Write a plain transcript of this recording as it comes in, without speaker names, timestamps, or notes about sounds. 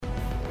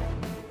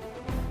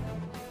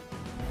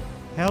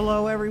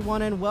Hello,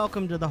 everyone, and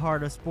welcome to the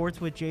Heart of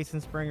Sports with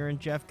Jason Springer and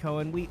Jeff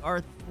Cohen. We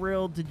are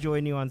thrilled to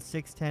join you on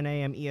 610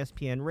 AM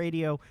ESPN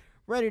Radio,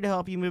 ready to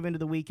help you move into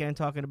the weekend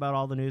talking about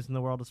all the news in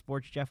the world of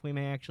sports. Jeff, we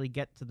may actually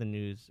get to the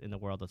news in the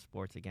world of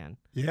sports again.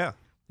 Yeah.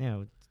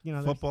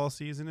 Football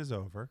season is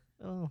over.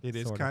 Oh, it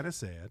is kind of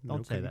sad.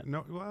 Don't say that.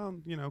 No, well,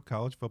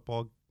 college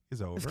football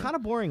is over. It's kind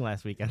of boring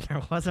last weekend.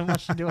 There wasn't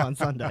much to do on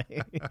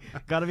Sunday.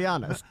 Got to be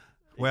honest.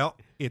 Well,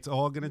 it's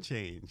all going to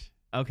change.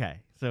 Okay,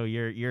 so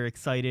you're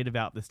excited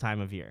about this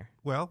time of year.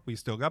 Well, we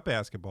still got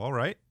basketball,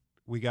 right?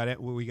 We got it.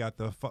 We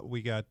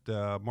got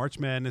March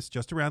Madness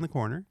just around the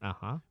corner.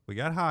 We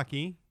got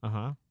hockey.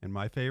 And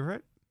my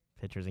favorite,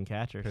 pitchers and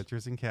catchers.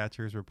 Pitchers and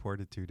catchers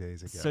reported 2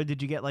 days ago. So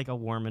did you get like a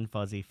warm and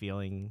fuzzy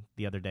feeling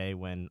the other day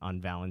when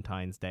on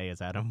Valentine's Day,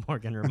 as Adam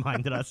Morgan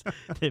reminded us,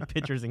 that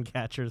pitchers and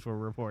catchers were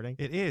reporting?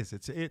 It is.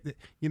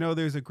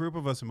 There's a group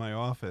of us in my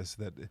office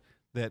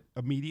that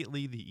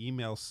immediately the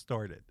email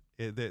started.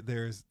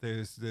 There's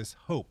this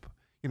hope.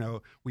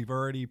 We've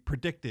already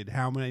predicted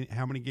how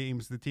many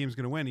games the team's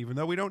going to win, even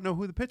though we don't know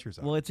who the pitchers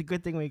are. Well, it's a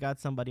good thing we got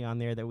somebody on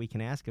there that we can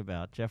ask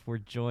about. Jeff, we're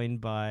joined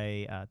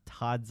by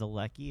Todd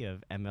Zolecki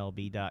of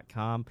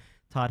MLB.com.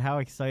 Todd, how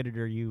excited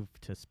are you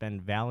to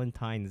spend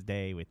Valentine's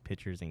Day with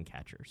pitchers and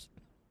catchers?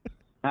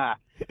 I've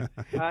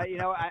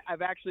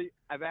actually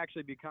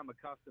become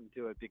accustomed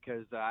to it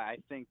because I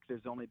think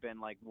there's only been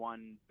like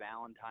one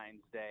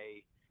Valentine's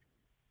Day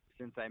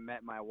since I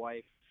met my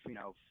wife,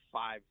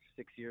 5-6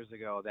 years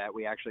ago, that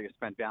we actually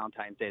spent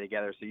Valentine's Day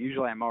together. So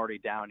usually I'm already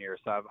down here.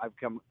 So I've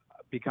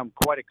become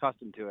quite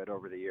accustomed to it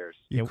over the years.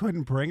 You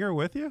couldn't bring her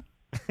with you?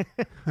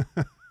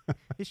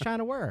 He's trying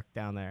to work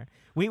down there.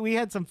 We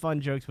had some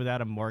fun jokes with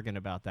Adam Morgan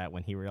about that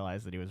when he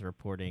realized that he was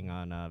reporting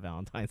on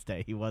Valentine's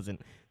Day. He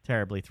wasn't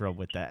terribly thrilled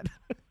with that.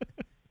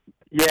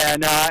 Yeah,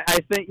 no, I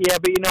think,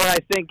 but you know what,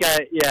 I think,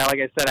 like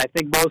I said, I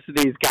think most of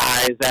these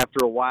guys,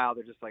 after a while,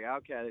 they're just like,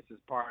 okay, this is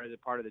part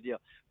of the deal.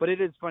 But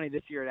it is funny,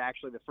 this year,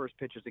 the first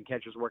pitchers and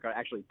catchers workout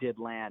actually did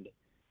land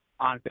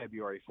on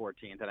February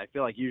 14th, and I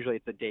feel like usually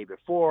it's the day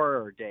before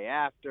or day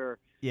after,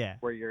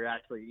 where you're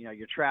actually,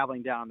 you're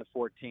traveling down the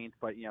 14th,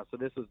 but, so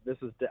this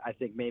is I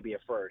think, maybe a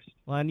first.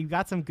 Well, and you've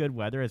got some good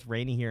weather. It's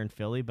rainy here in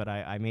Philly, but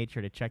I made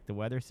sure to check the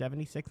weather.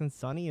 76 and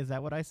sunny, is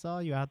that what I saw?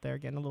 You out there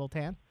getting a little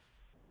tan?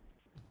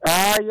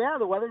 Yeah,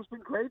 the weather's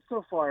been great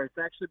so far. It's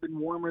actually been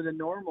warmer than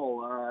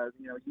normal.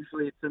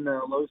 Usually it's in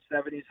the low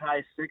 70s,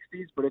 high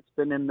 60s, but it's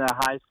been in the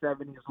high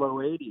 70s, low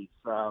 80s.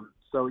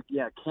 So,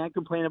 can't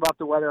complain about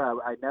the weather.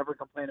 I never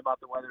complain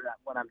about the weather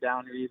when I'm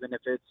down here, even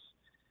if it's,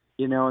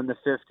 in the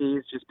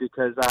 50s, just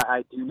because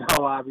I do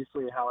know,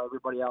 obviously, how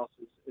everybody else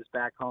is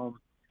back home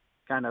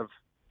kind of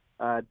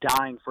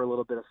dying for a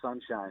little bit of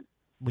sunshine.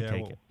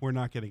 We're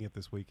not getting it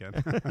this weekend.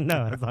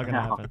 No, it's not going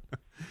to happen.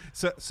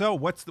 So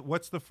what's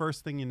the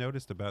first thing you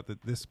noticed about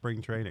this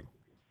spring training?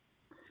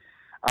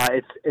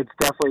 It's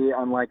definitely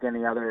unlike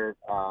any other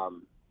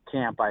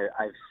camp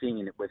I've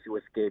seen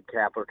with Gabe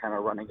Kapler kind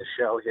of running the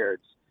show here.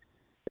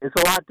 It's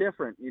a lot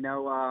different.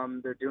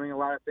 They're doing a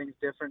lot of things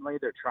differently.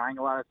 They're trying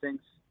a lot of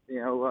things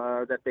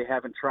that they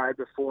haven't tried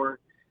before.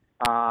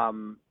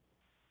 From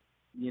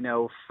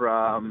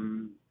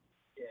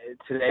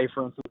today,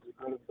 for instance,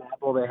 a good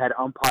example, they had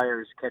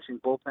umpires catching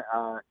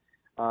bullpen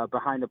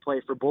behind the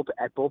plate for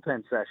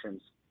bullpen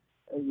sessions.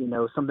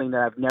 Something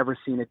that I've never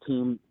seen a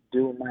team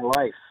do in my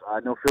life.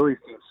 No Phillies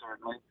team,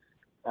 certainly.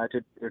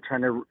 They're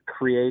trying to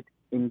create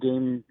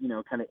in-game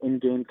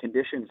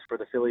conditions for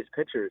the Phillies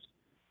pitchers.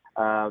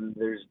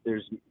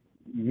 There's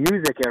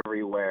music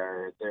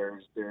everywhere.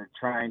 They're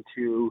trying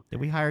to. Did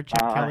we hire Chip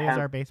Kelly as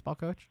our baseball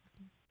coach?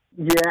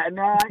 Yeah,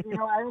 no, I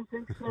don't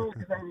think so.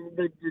 Because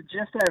the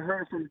gist I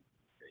heard from,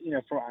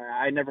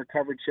 I never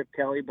covered Chip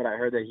Kelly, but I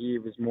heard that he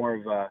was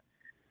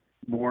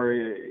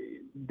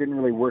didn't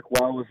really work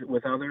well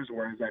with others,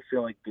 whereas I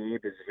feel like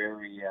Gabe is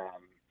very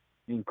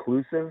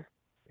inclusive.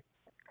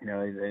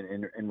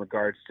 In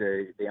regards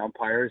to the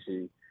umpires,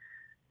 he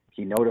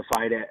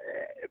notified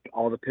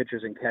all the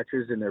pitchers and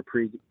catchers in their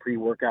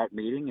pre-workout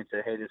meeting and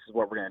said, hey, this is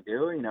what we're going to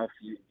do. If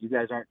you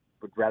guys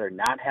would rather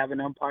not have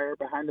an umpire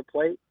behind the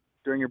plate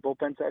during your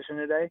bullpen session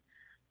today,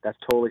 that's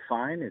totally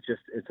fine.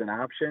 It's an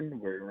option.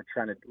 We're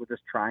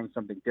just trying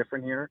something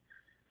different here.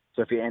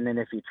 So if you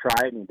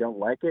try it and you don't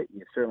like it,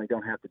 you certainly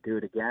don't have to do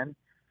it again.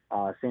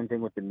 Same thing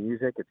with the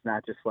music. It's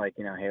not just like,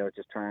 hey, let's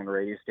just turn on the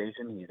radio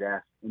station. He's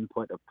asked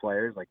input of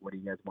players, like, what do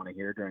you guys want to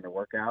hear during the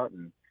workout?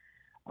 And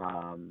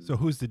so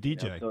who's the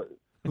DJ?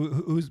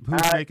 Who's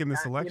making the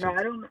selection?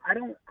 I don't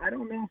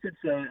know if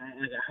it's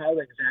how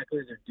exactly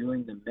they're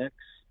doing the mix.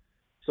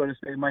 So to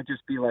speak, it might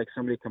just be like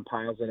somebody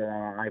compiles it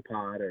on an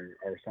iPod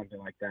or something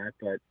like that.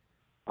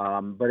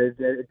 But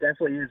it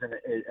definitely is.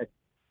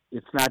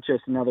 It's not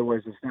just, in other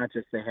words, it's not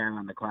just they have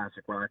on the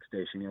classic rock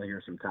station. You'll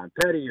hear some Tom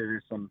Petty, you'll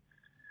hear some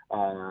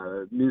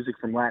music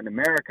from Latin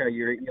America.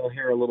 You'll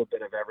hear a little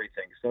bit of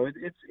everything. So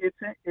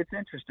it's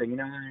interesting.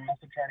 They're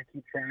also trying to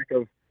keep track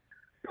of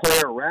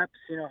player reps.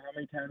 How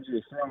many times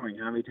you're throwing,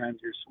 how many times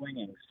you're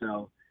swinging.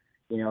 So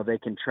they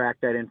can track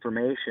that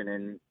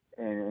information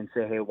and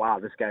say, hey, wow,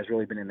 this guy's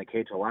really been in the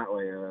cage a lot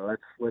lately.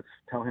 Let's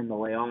tell him to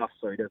lay off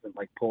so he doesn't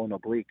like pull an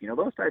oblique.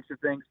 Those types of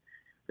things.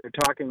 They're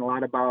talking a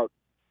lot about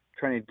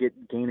trying to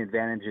gain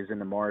advantages in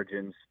the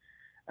margins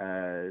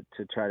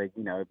to try to,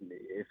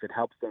 if it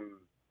helps them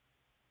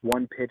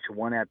one pitch,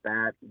 one at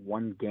bat,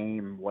 one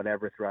game,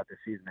 whatever throughout the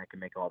season, that can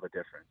make all the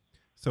difference.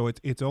 So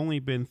it's only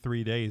been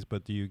 3 days,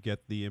 but do you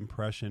get the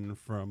impression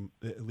from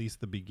at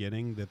least the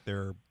beginning that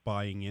they're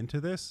buying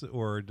into this,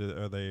 or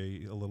are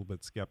they a little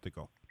bit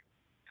skeptical?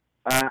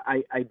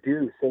 I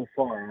do so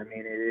far. I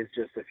mean, it is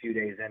just a few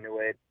days into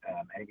it.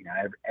 And,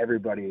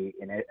 everybody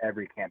in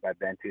every camp I've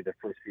been to, the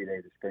first few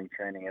days of spring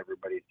training,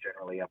 everybody's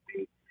generally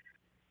upbeat.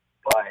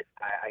 But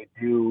I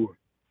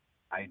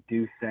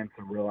do sense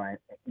a real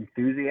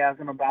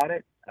enthusiasm about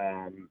it,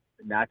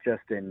 not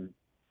just in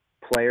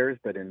players,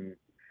 but in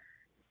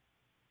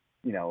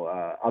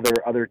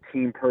other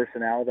team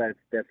personnel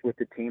that's with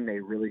the team. They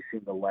really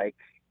seem to like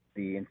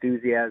the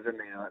enthusiasm.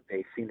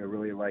 They seem to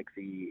really like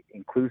the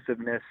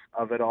inclusiveness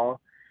of it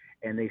all,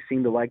 and they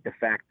seem to like the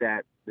fact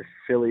that the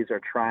Phillies are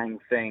trying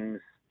things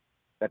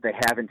that they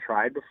haven't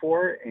tried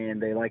before,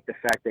 and they like the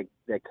fact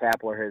that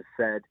Kapler has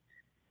said,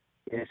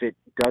 if it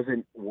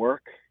doesn't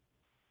work,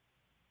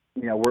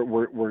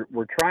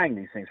 we're trying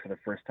these things for the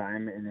first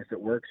time, and if it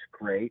works,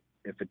 great.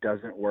 If it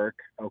doesn't work,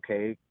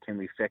 okay, can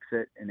we fix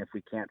it? And if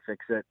we can't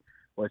fix it,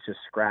 let's just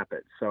scrap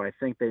it. So I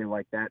think they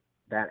like that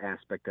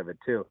aspect of it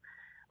too.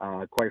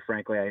 Quite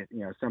frankly,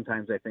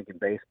 sometimes I think in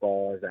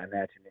baseball, as I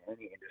imagine in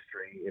any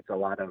industry, it's a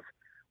lot of,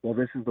 well,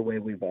 this is the way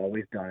we've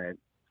always done it,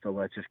 so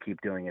let's just keep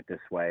doing it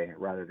this way,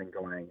 rather than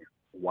going,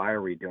 why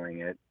are we doing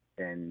it,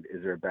 and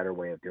is there a better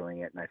way of doing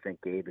it? And I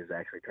think Gabe is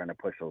actually trying to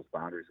push those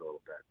boundaries a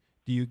little bit.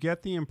 Do you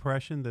get the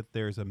impression that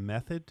there's a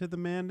method to the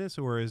madness,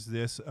 or is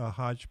this a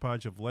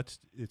hodgepodge of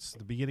it's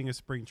the beginning of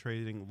spring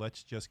training,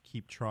 let's just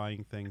keep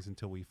trying things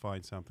until we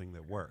find something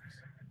that works?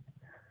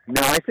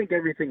 No, I think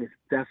everything is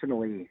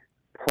definitely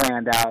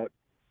planned out.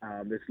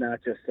 It's not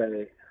just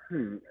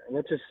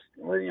let's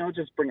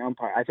just bring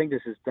umpire. I think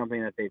this is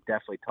something that they've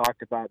definitely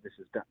talked about. This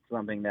is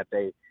something that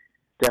they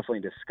definitely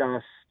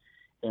discuss.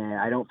 And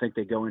I don't think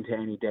they go into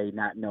any day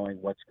not knowing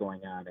what's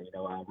going on.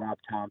 Rob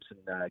Thompson,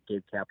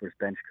 Gabe Kapler's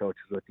bench coach,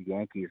 was with the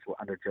Yankees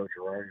under Joe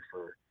Girardi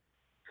for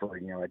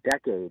a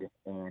decade,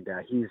 and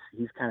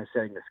he's kind of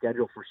setting the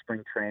schedule for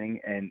spring training.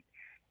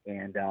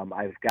 And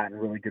I've gotten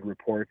really good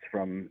reports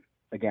from,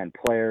 again,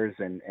 players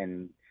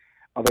and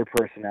other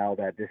personnel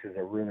that this is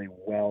a really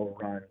well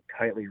run,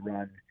 tightly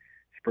run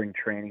spring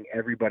training.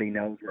 Everybody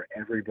knows where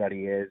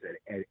everybody is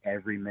at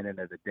every minute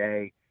of the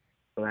day,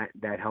 so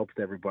that helps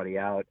everybody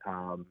out.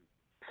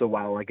 So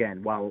while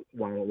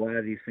a lot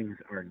of these things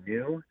are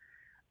new,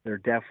 they're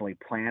definitely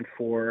planned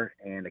for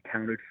and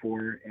accounted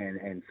for,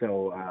 and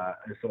so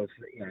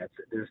it's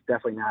there's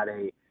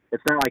definitely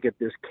it's not like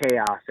there's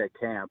chaos at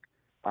camp.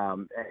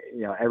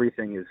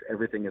 Everything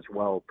is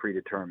well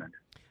predetermined.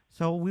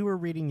 So we were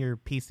reading your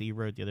piece that you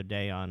wrote the other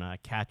day on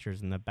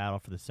catchers and the battle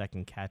for the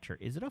second catcher.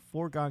 Is it a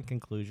foregone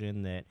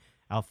conclusion that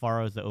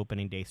Alfaro is the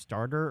opening day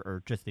starter,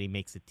 or just that he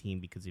makes the team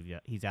because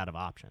he's out of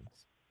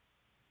options?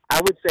 I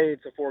would say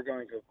it's a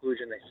foregone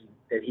conclusion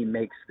that he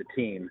makes the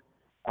team.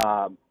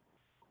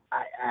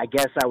 I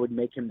guess I would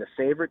make him the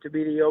favorite to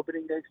be the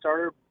opening day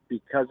starter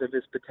because of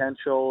his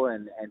potential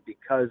and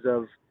because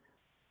of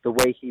the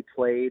way he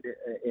played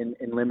in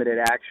limited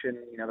action,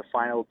 the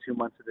final 2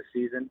 months of the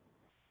season.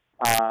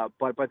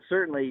 But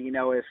certainly,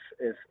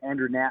 if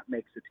Andrew Knapp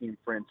makes the team,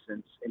 for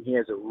instance, and he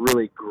has a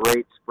really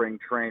great spring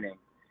training,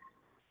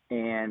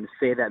 and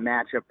say that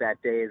matchup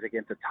that day is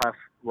against a tough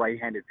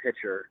right-handed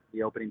pitcher,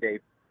 the opening day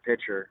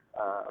pitcher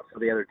for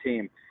the other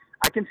team,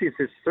 I can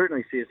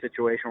certainly see a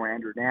situation where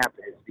Andrew Knapp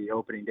is the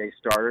opening day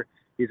starter.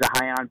 He's a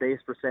high on-base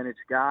percentage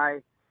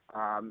guy,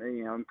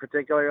 and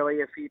particularly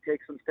if he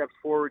takes some steps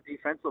forward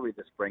defensively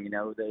this spring.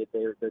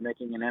 They're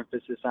making an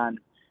emphasis on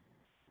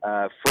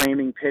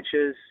framing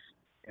pitches,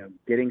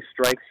 getting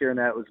strikes here, and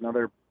that was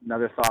another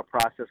thought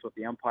process with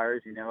the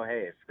umpires.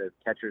 Hey, if the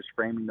catcher's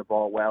framing the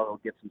ball well, he'll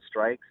get some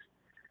strikes.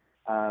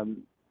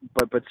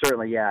 But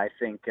certainly, yeah, I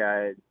think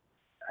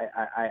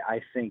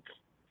I think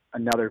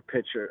another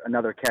catcher,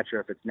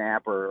 if it's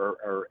Knapp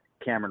or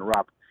Cameron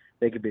Rupp,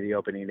 they could be the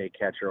opening day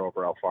catcher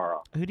over Alfaro.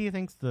 Who do you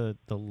think's the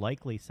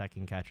likely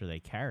second catcher they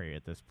carry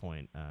at this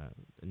point,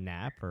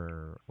 Knapp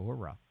or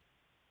Rupp?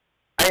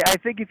 I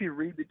think if you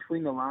read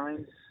between the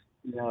lines,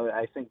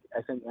 I think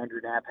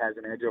Andrew Knapp has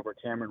an edge over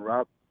Cameron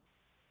Rupp.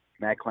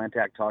 Matt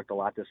Klentak talked a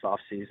lot this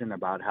offseason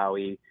about how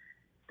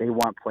they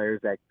want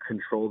players that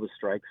control the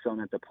strike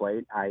zone at the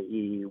plate,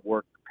 i.e.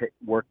 work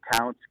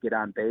counts, get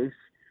on base.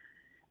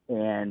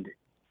 And,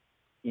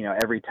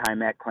 every time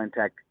Matt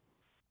Klentak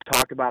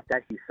talked about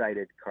that, he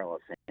cited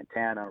Carlos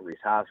Santana, Rhys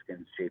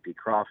Hoskins, J.P.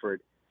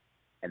 Crawford,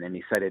 and then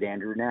he cited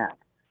Andrew Knapp.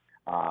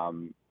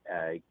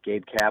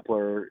 Gabe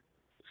Kapler,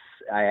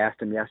 I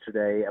asked him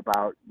yesterday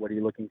about what are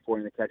you looking for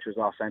in the catchers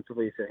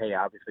offensively. He said, hey,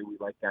 obviously we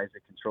like guys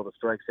that control the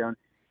strike zone.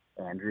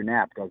 Andrew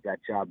Knapp does that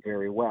job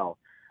very well.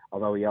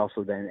 Although he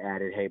also then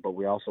added, hey, but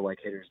we also like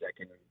hitters that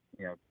can,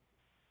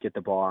 get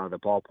the ball out of the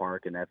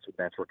ballpark, and that's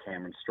where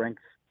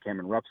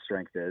Cameron Rupp's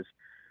strength is.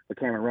 But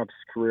Cameron Rupp's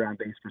career on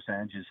base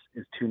percentage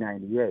is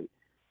 .298.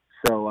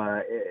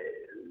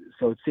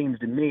 So it seems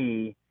to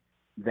me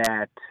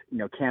that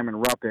Cameron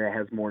Rupp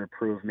has more to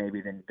prove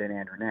maybe than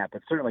Andrew Knapp,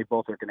 but certainly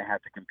both are going to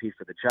have to compete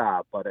for the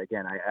job. But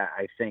again,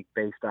 I think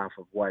based off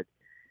of what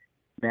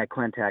Matt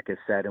Klentak has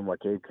said and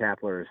what Gabe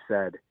Kapler has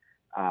said,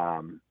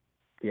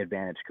 the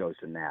advantage goes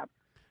to Knapp.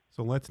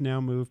 So let's now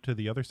move to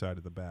the other side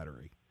of the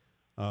battery.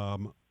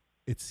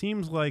 It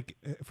seems like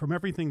from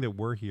everything that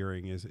we're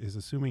hearing is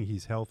assuming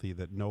he's healthy,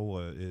 that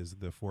Nola is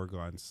the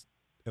foregone,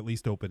 at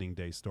least opening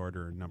day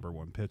starter and number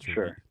one pitcher.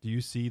 Sure. Do you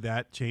see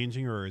that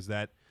changing, or is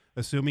that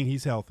assuming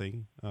he's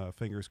healthy,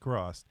 fingers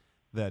crossed,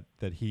 that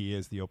he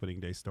is the opening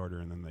day starter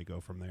and then they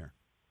go from there?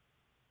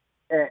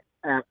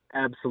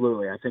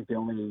 Absolutely. I think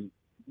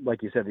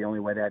like you said, the only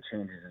way that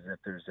changes is if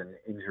there's an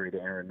injury to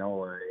Aaron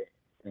Nola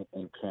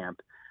in camp,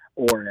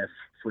 or if,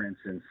 for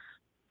instance,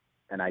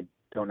 and I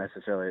don't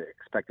necessarily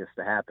expect this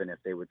to happen, if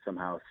they would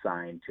somehow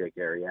sign Jake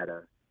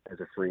Arrieta as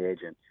a free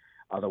agent.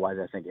 Otherwise,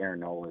 I think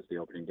Aaron Nola is the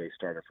opening day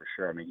starter for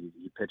sure. I mean,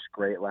 he pitched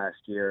great last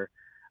year.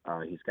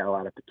 He's got a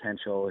lot of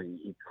potential.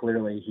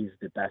 He's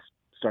the best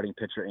starting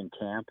pitcher in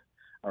camp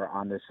or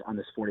on this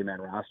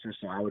 40-man roster.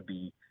 So I would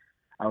be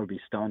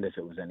stunned if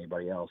it was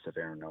anybody else if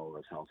Aaron Nola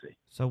was healthy.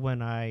 So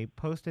when I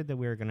posted that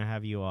we were going to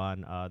have you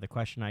on, the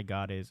question I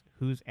got is,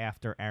 who's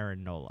after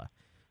Aaron Nola?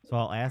 So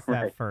I'll ask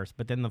that first.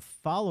 But then the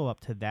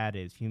follow-up to that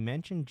is, you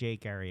mentioned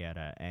Jake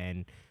Arrieta,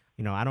 and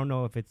I don't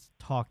know if it's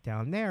talked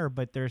down there,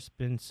 but there's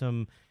been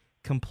some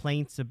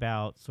complaints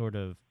about sort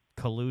of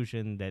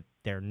collusion, that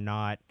they're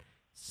not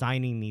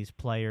signing these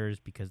players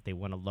because they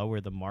want to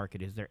lower the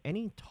market. Is there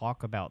any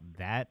talk about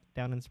that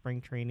down in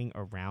spring training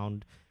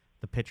around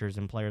the pitchers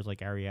and players like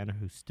Arrieta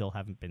who still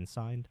haven't been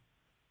signed?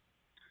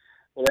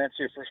 Well, to answer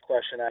your first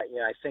question,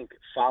 I think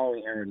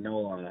following Aaron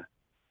Nola,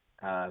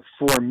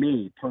 for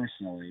me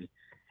personally,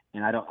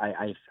 and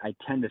I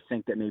tend to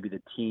think that maybe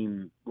the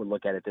team would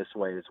look at it this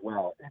way as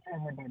well.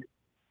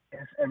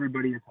 If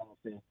everybody is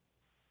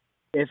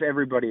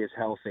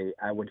healthy,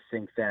 I would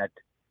think that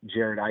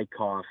Jared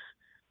Eichhoff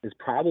is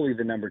probably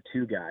the number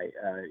 2 guy.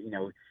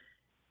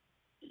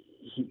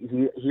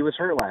 He was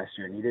hurt last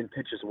year and he didn't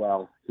pitch as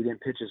well. He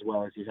didn't pitch as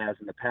well as he has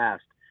in the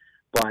past.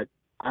 But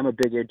I'm a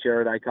big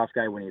Jared Eichhoff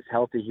guy. When he's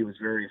healthy, he was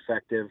very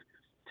effective.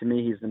 To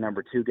me, he's the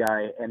number 2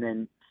 guy. And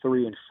then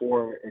 3 and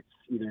 4, it's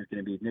either going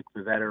to be Nick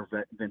Pivetta or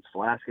Vince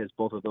Velasquez.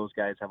 Both of those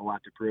guys have a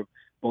lot to prove.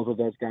 Both of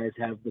those guys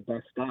have the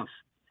best stuff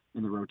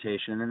in the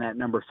rotation. And then that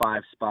number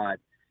 5 spot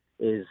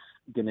is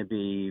going to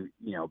be,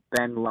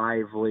 Ben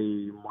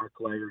Lively, Mark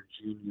Leiter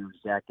Jr.,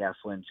 Zach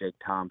Eflin, Jake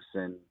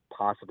Thompson,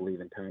 possibly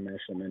even Tom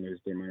Eshelman, who's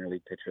the minor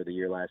league pitcher of the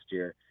year last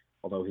year,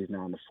 although he's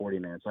now in the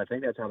 40-man. So I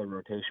think that's how the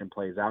rotation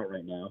plays out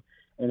right now.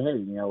 And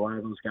hey, a lot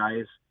of those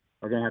guys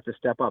are going to have to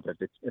step up.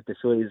 If the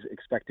Phillies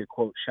expect to,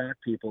 quote, shock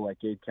people like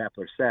Gabe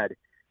Kapler said,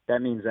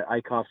 that means that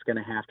Eichhoff's going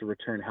to have to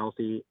return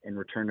healthy and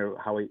return to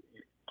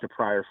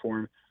prior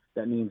form.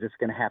 That means it's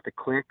going to have to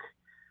click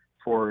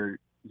for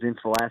Vince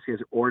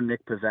Velasquez or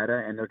Nick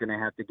Pivetta, and they're going to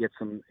have to get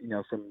some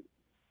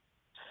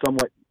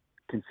somewhat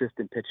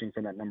consistent pitching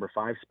from that number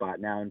 5 spot.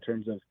 Now, in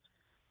terms of,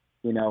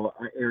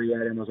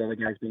 Arrieta and those other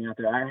guys being out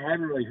there, I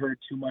haven't really heard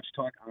too much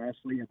talk,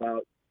 honestly,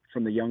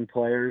 from the young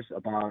players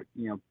about,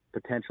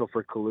 potential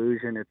for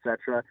collusion,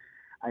 etc.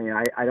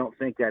 I don't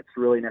think that's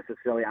really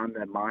necessarily on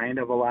the mind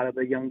of a lot of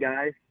the young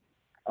guys,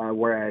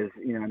 whereas,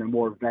 in a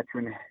more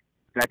veteran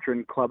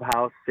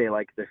clubhouse, say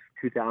like the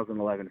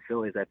 2011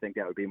 Phillies, I think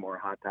that would be more a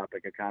hot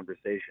topic of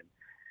conversation.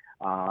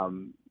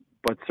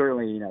 But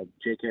certainly,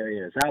 Jake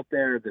Arrieta is out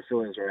there. The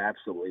Phillies are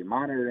absolutely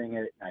monitoring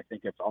it. I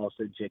think if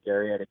also Jake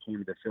Arrieta came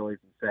to the Phillies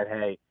and said,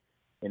 hey,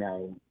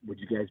 would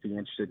you guys be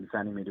interested in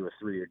signing me to a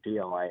 3-year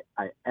deal?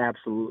 I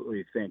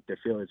absolutely think the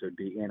Phillies would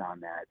be in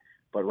on that.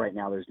 But right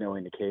now there's no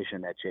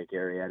indication that Jake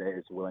Arrieta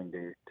is willing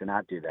to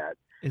not do that.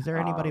 Is there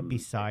anybody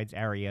besides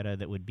Arrieta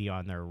that would be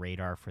on their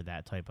radar for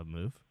that type of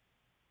move?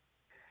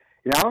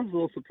 I was a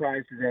little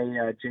surprised today.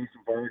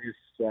 Jason Vargas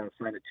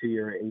signed a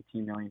 2-year,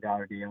 $18 million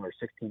deal or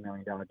 $16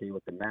 million deal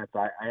with the Mets.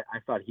 I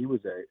thought he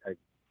was a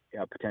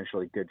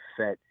potentially good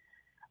fit.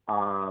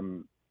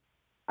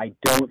 I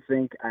don't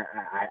think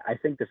I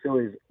think the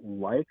Phillies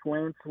like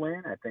Lance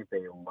Lynn. I think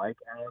they like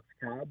Alex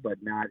Cobb,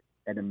 but not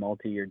at a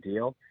multi-year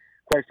deal.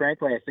 Quite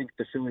frankly, I think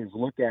the Phillies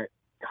look at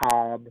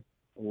Cobb,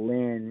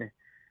 Lynn,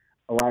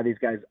 a lot of these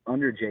guys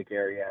under Jake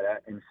Arrieta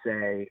and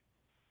say,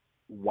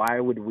 why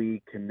would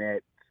we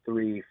commit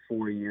 3-4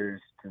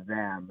 years to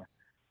them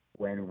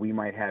when we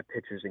might have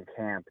pitchers in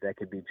camp that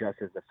could be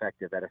just as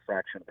effective at a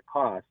fraction of the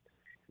cost,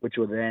 which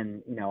will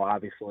then,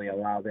 obviously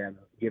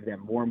give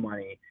them more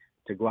money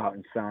to go out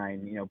and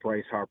sign,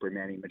 Bryce Harper,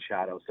 Manny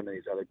Machado, some of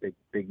these other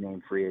big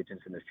name free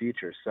agents in the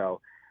future.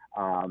 So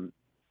I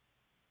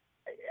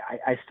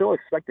still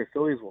expect the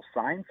Phillies will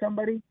sign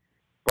somebody,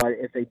 but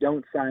if they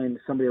don't sign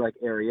somebody like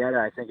Arrieta,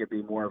 I think it'd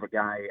be more of a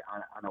guy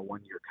on a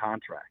 1-year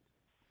contract.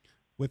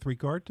 With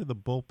regard to the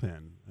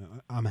bullpen,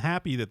 I'm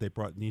happy that they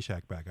brought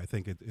Nishak back. I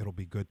think it'll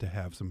be good to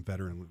have some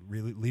veteran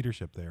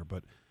leadership there.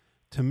 But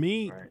To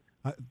me,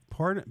 Right.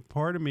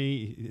 part of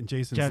me, and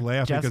Jason's Jeff,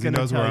 laughing Jeff's because he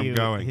knows where tell I'm you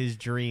going. his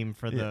dream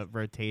for the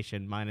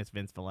rotation minus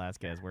Vince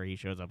Velasquez, where he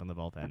shows up in the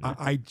bullpen.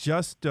 I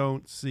just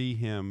don't see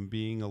him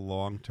being a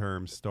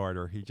long-term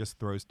starter. He just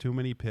throws too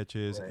many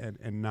pitches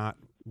and not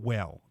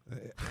well.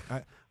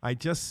 I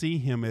just see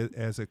him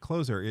as a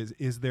closer.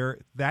 Is there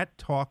that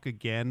talk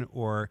again,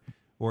 or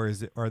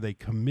are they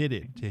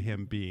committed to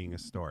him being a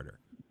starter?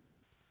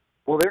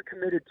 Well, they're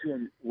committed to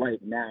him right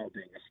now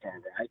being a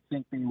starter. I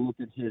think they look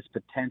at his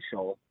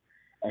potential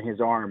and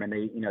his arm, and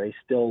they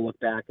still look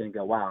back and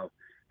go, wow,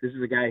 this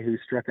is a guy who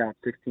struck out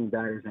 16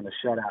 batters in a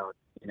shutout,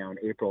 in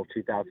April of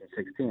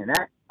 2016. And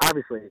that,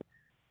 obviously,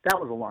 that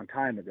was a long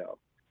time ago.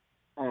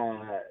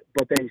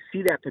 But they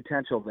see that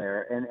potential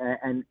there,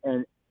 and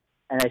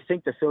I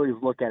think the Phillies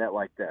look at it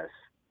like this.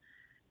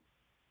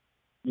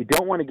 You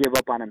don't want to give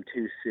up on him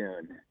too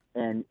soon.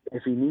 And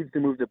if he needs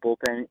to move the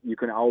bullpen, you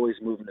can always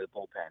move him to the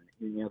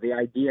bullpen. The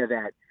idea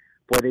that,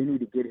 boy, they need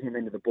to get him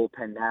into the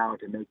bullpen now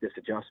to make this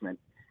adjustment.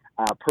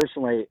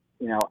 Personally,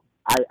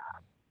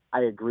 I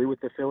agree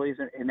with the Phillies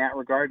in that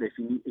regard. If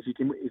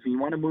you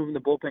want to move in the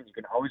bullpen, you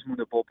can always move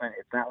the bullpen.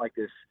 It's not like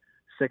this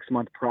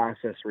 6-month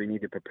process where you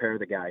need to prepare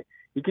the guy.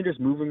 You can just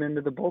move him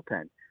into the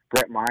bullpen.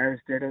 Brett Myers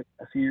did it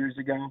a few years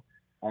ago.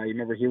 You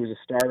remember he was a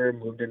starter,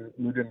 moved in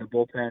the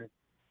bullpen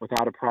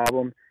without a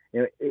problem.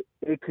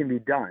 It can be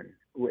done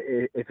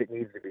if it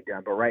needs to be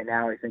done. But right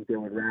now, I think they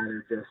would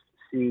rather just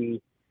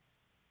see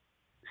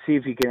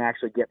if he can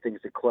actually get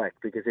things to click.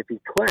 Because if he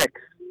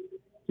clicks,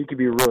 he could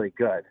be really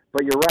good.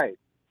 But you're right.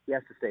 He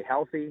has to stay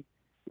healthy.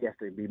 He has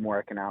to be more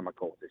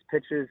economical with his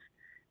pitches.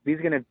 If he's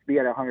going to be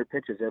at 100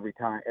 pitches every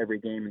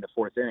game in the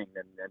fourth inning,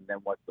 then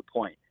what's the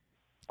point?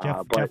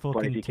 Jeff will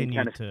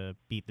continue to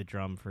beat the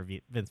drum for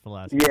Vince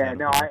Velasquez. Yeah,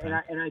 no, I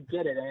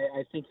get it.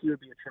 I think he would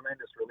be a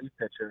tremendous relief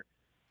pitcher.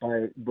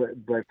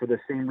 But for the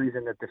same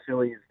reason that the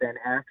Phillies then,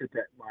 after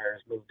Brett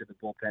Myers moved to the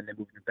bullpen, they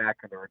moved him back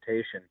in the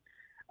rotation.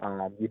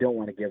 You don't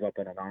want to give up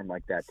on an arm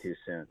like that too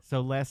soon.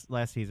 So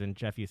last season,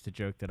 Jeff used to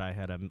joke that I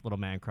had a little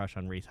man crush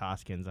on Rhys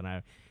Hoskins,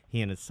 and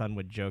he and his son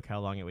would joke how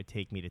long it would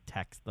take me to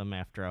text them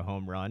after a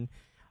home run.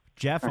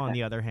 Jeff, on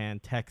the other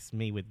hand, texts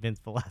me with Vince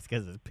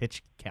Velasquez's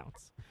pitch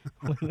counts.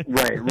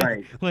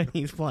 Right. When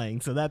he's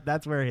playing. So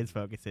that's where his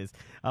focus is.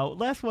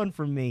 Last one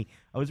from me.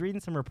 I was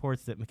reading some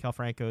reports that Maikel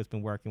Franco has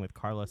been working with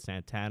Carlos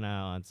Santana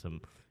on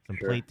some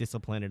plate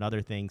discipline and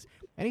other things.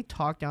 Any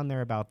talk down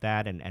there about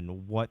that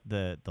and what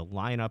the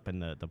lineup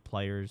and the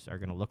players are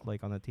going to look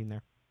like on the team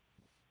there?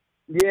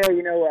 Yeah,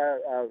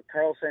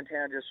 Carlos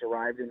Santana just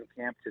arrived in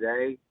camp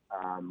today.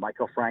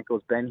 Maikel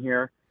Franco's been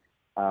here.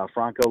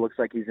 Franco looks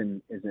like he's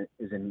in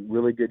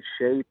really good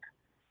shape,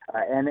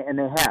 and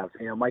they have.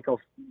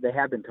 They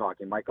have been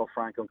talking. Maikel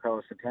Franco and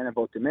Carlos Santana,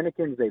 both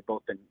Dominicans. They've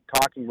both been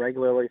talking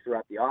regularly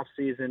throughout the off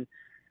season,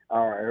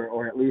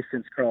 or at least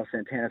since Carlos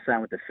Santana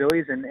signed with the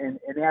Phillies. And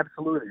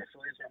absolutely, the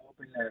Phillies are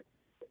hoping that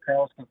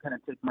Carlos can kind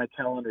of take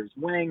Maikel under his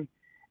wing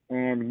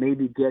and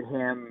maybe get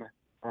him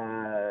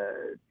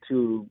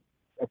to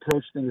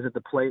approach things at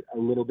the plate a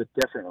little bit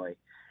differently.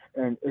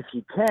 And if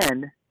he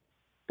can,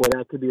 well,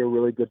 that could be a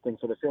really good thing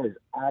for the Phillies.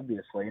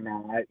 Obviously,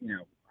 now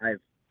I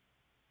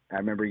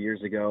remember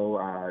years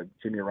ago,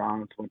 Jimmy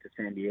Rollins went to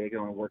San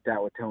Diego and worked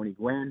out with Tony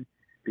Gwynn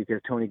because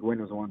Tony Gwynn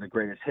was one of the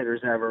greatest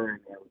hitters ever and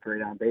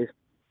great on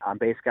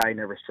base guy,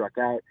 never struck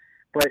out.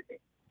 But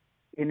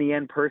in the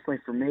end, personally,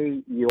 for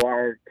me, you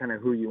are kind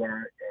of who you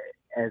are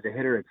as a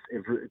hitter.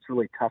 It's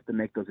really tough to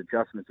make those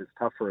adjustments. It's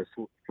tough for a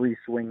free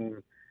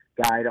swinging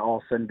guy to all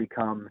of a sudden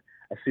become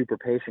a super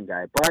patient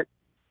guy. But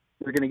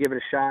we're going to give it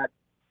a shot.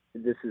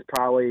 This is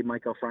probably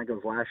Maikel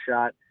Franco's last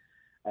shot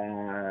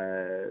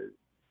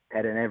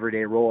at an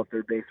everyday role at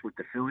third base with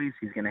the Phillies.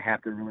 He's going to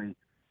have to really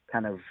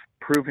kind of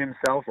prove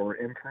himself or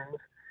improve.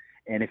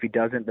 And if he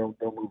doesn't, they'll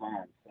move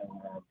on.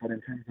 So, but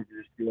in terms of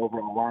just the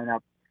overall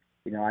lineup,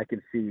 I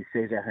can see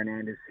Cesar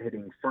Hernandez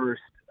hitting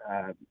first.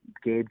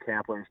 Gabe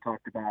Kapler has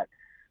talked about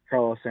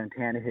Carlos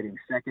Santana hitting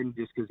second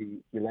just because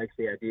he likes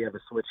the idea of a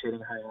switch hitting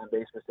high on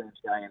base percentage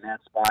guy in that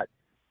spot.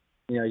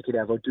 You could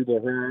have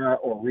Odubel Herrera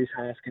or Rhys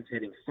Hoskins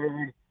hitting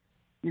third.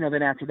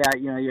 Then after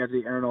that, you have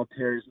the Aaron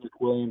Altairs,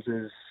 Nick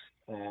Williamses,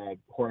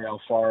 Jorge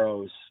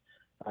Alfaro's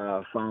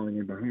following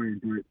in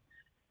behind. But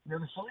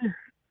the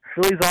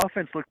Phillies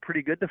offense looked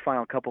pretty good the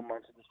final couple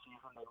months of the season.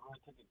 They really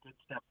took a good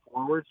step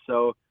forward.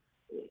 So,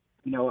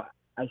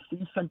 I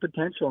see some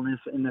potential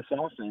in this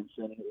offense,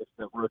 and if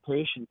the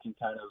rotation can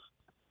kind of,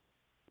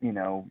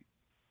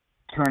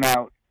 turn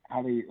out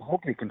how they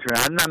hope they can turn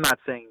out. And I'm not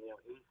saying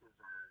Aces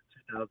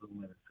are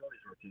 2011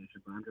 Phillies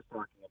rotation, but I'm just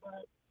talking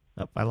about.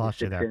 Oh, I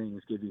lost you there.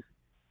 Innings give you.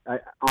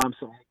 I'm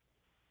sorry.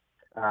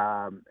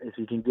 If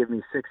you can give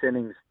me 6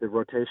 innings, the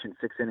rotation,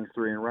 6 innings,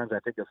 3 runs, I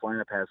think this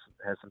lineup has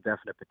some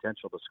definite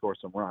potential to score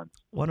some runs.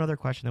 One other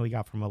question that we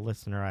got from a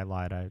listener, I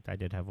lied. I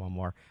did have one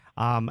more.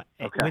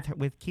 Okay.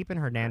 With keeping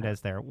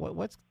Hernandez there,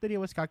 what's the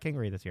deal with Scott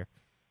Kingery this year?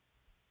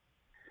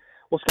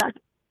 Well, Scott,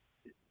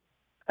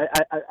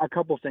 a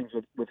couple of things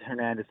with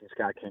Hernandez and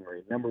Scott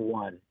Kingery. Number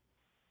one,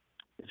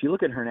 if you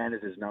look at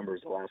Hernandez's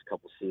numbers the last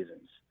couple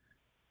seasons,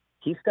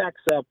 he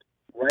stacks up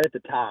right at the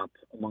top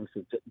amongst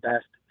the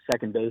best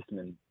second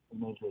basemen in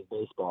Major League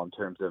Baseball in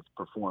terms of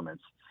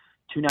performance.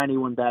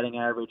 291 batting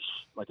average,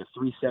 like a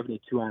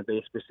 372 on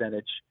base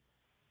percentage.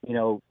 You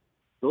know,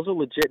 those are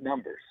legit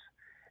numbers,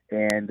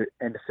 and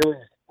the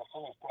Phillies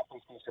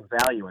definitely see some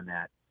value in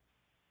that.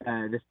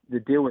 The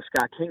deal with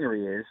Scott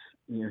Kingery is,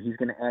 you know, he's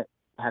going to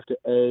have to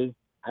A,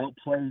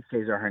 outplay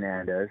Cesar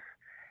Hernandez,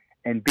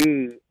 and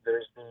B,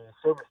 there's the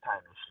service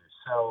time issues.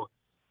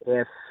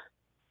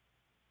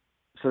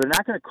 So they're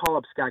not going to call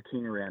up Scott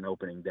Kingery on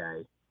opening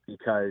day,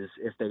 because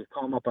if they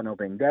call him up on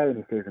opening day and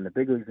he stays in the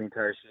big leagues the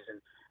entire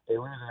season, they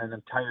lose an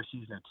entire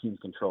season of team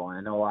control. And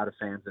I know a lot of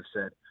fans have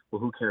said, well,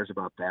 who cares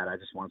about that? I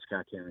just want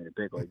Scott Kingery in the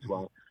big leagues.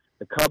 Well,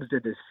 the Cubs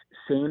did this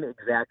same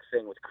exact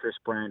thing with Chris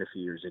Bryant a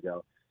few years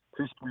ago.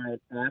 Chris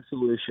Bryant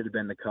absolutely should have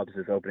been the Cubs'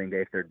 opening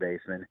day third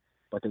baseman,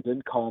 but they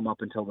didn't call him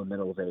up until the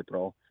middle of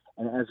April.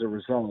 And as a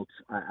result,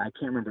 I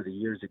can't remember the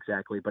years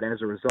exactly, but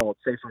as a result,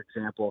 say, for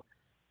example,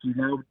 he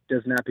now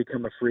does not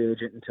become a free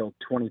agent until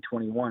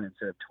 2021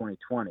 instead of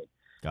 2020.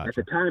 Gotcha. At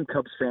the time,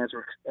 Cubs fans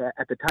were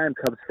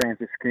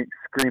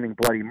screaming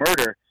bloody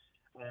murder.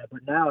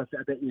 But now, I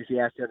bet if you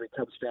ask every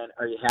Cubs fan,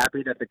 are you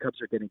happy that the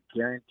Cubs are getting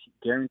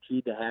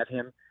guaranteed to have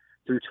him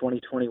through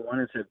 2021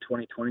 instead of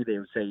 2020? They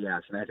would say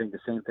yes. And I think the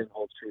same thing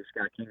holds true of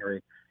Scott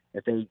Kingery.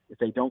 If they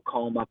don't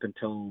call him up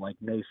until like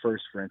May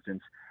 1st, for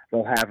instance,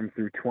 they'll have him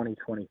through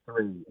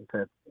 2023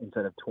 instead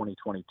of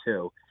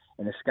 2022.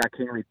 And if Scott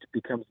Kingery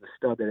becomes the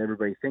stud that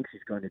everybody thinks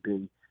he's going to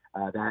be,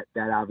 that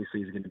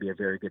obviously is going to be a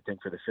very good thing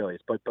for the Phillies.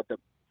 But the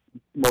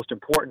most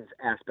important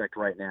aspect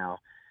right now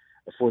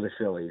for the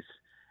Phillies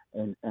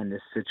and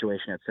this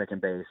situation at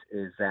second base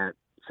is that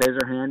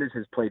Cesar Hernandez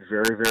has played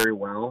very, very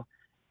well,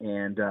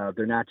 and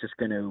they're not just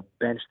going to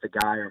bench the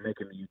guy or make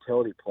him a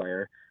utility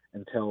player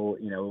until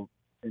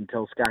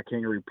Scott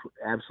Kingery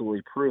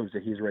absolutely proves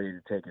that he's ready to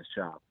take his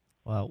job.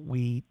 Well,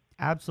 we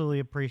absolutely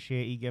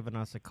appreciate you giving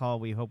us a call.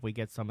 We hope we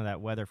get some of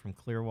that weather from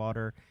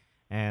Clearwater.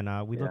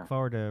 And we look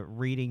forward to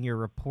reading your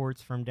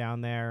reports from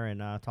down there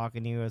and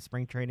talking to you as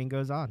spring training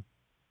goes on.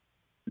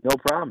 No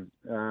problem.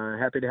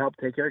 Happy to help.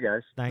 Take care,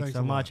 guys. Thanks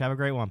so much. Have a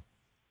great one.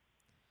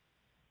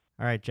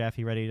 All right, Jeff,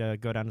 you ready to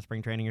go down to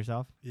spring training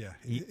yourself? Yeah.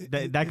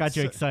 That got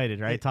you excited,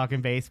 right?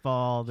 Talking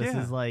baseball. This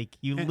is like,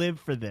 you live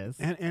for this.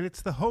 And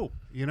it's the hope.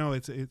 You know,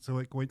 it's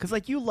like... Because,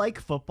 like, you like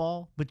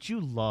football, but you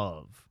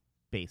love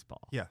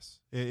baseball. Yes.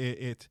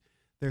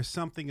 There's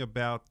something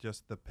about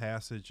just the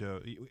passage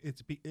of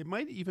it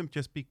might even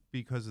just be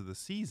because of the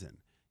season.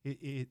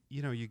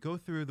 You go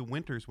through the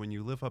winters when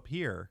you live up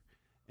here,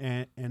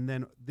 and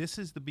then this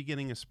is the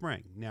beginning of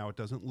spring. Now it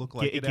doesn't look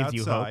like it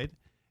gives outside,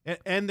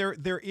 and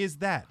there is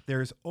that.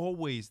 There's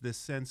always this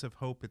sense of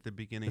hope at the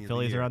beginning. The of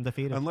Phillies the year. are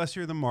undefeated. Unless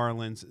you're the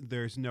Marlins,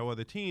 there's no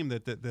other team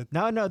that.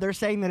 No, they're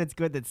saying that it's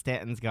good that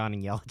Stanton's gone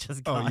and Yelich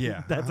is gone. Oh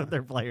yeah, that's what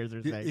their players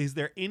are saying. Is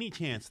there any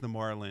chance the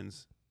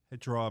Marlins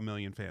draw 1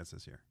 million fans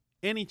this year?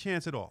 Any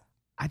chance at all?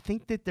 I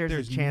think that there's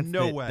a chance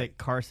that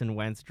Carson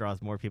Wentz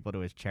draws more people to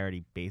his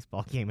charity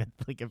baseball game at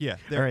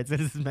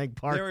Citizens Bank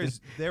Park. There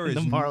is the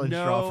Marlins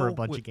draw for a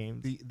bunch of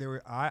games.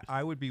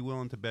 I would be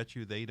willing to bet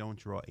you they don't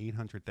draw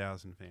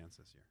 800,000 fans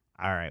this year.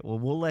 All right. Well,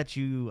 we'll let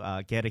you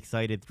get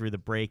excited through the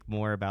break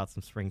more about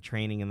some spring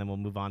training, and then we'll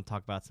move on and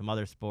talk about some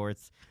other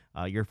sports.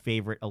 Your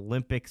favorite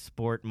Olympic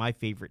sport, my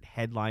favorite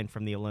headline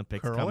from the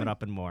Olympics, coming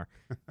up and more.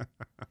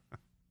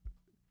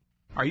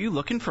 Are you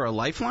looking for a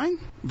lifeline?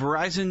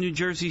 Verizon New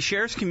Jersey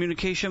Shares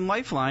Communication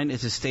Lifeline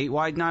is a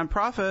statewide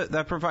nonprofit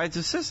that provides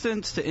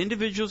assistance to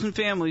individuals and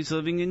families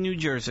living in New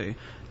Jersey,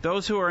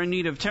 those who are in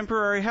need of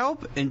temporary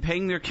help in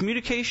paying their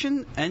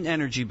communication and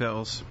energy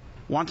bills.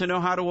 Want to know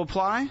how to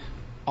apply?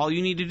 All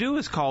you need to do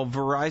is call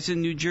Verizon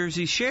New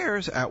Jersey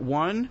Shares at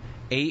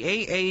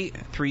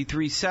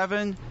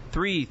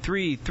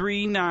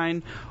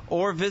 1-888-337-3339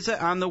 or visit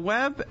on the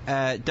web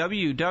at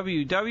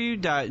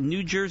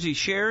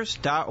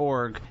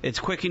www.newjerseyshares.org. It's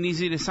quick and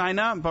easy to sign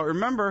up, but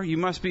remember, you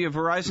must be a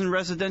Verizon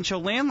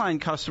residential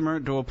landline customer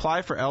to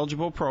apply for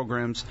eligible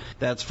programs.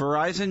 That's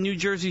Verizon New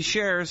Jersey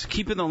Shares,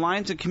 keeping the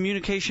lines of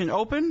communication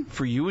open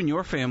for you and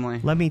your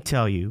family. Let me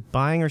tell you,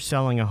 buying or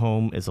selling a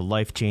home is a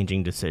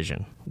life-changing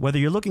decision. Whether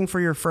you're looking for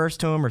your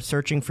first home or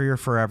searching for your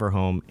forever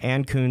home,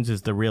 Ann Coons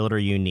is the realtor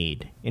you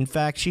need. In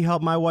fact, she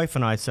helped my wife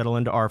and I settle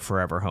into our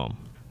forever home.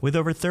 With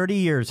over 30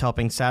 years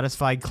helping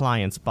satisfied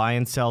clients buy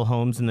and sell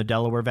homes in the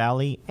Delaware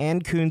Valley,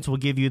 Ann Coons will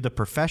give you the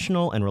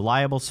professional and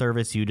reliable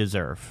service you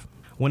deserve.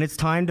 When it's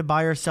time to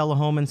buy or sell a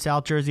home in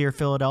South Jersey or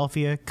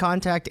Philadelphia,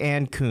 contact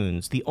Ann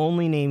Coons, the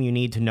only name you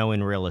need to know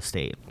in real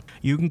estate.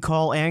 You can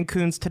call Ann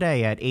Coons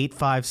today at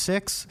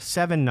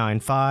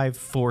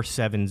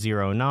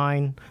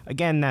 856-795-4709.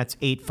 Again, that's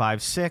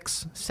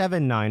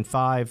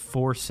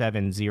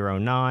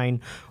 856-795-4709.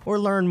 Or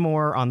learn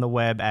more on the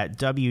web at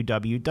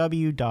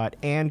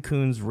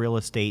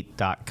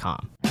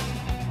www.anncoonsrealestate.com.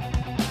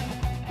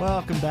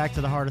 Welcome back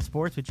to the Heart of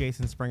Sports with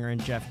Jason Springer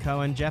and Jeff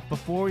Cohen. Jeff,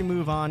 before we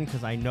move on,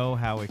 because I know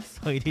how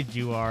excited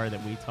you are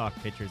that we talk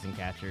pitchers and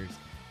catchers.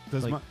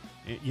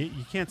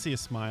 You can't see a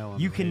smile on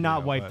You the cannot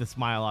radio, wipe but the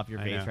smile off your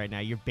I face know. right now.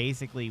 You're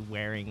basically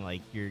wearing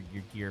like your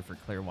gear for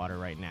Clearwater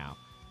right now.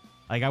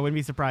 Like I wouldn't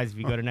be surprised if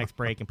you go to next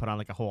break and put on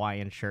like a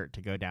Hawaiian shirt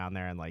to go down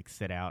there and like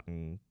sit out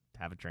and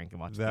have a drink and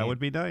watch the That game. would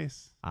be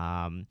nice.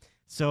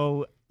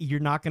 So you're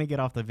not going to get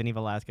off the Vinny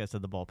Velasquez to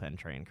the bullpen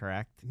train,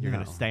 correct? You're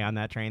going to No. stay on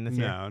that train this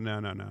year?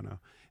 No.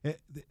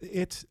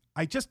 It's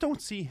I just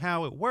don't see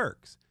how it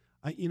works.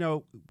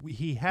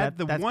 He had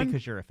That's one.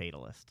 because you're a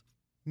fatalist.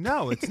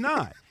 No, it's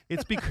not.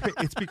 It's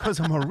because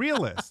I'm a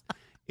realist.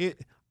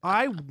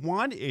 I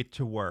want it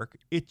to work.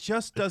 It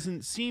just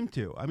doesn't seem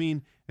to. I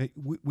mean,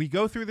 we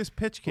go through this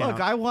pitch count.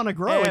 Look, I want to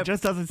grow. It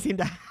just doesn't seem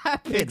to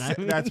happen.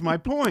 That's my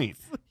point.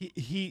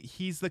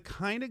 He's the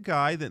kind of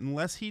guy that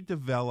unless he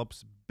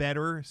develops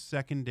better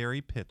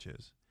secondary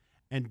pitches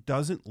and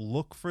doesn't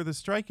look for the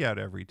strikeout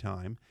every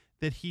time,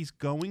 that he's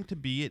going to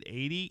be at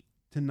 80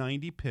 to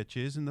 90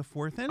 pitches in the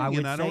fourth inning.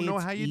 And I don't know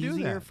how you do that. It's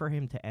easier for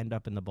him to end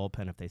up in the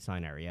bullpen if they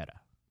sign Arrieta.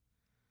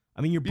 I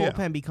mean, your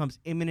bullpen becomes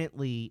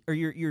imminently, or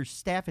your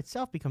staff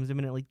itself becomes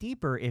imminently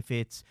deeper if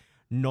it's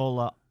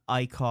Nola,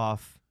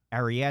 Eichhoff,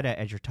 Arrieta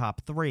as your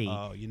top three.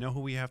 Oh, you know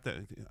who we have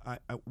to?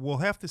 We'll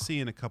have to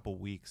see in a couple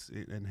weeks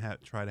and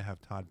try to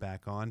have Todd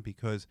back on,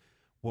 because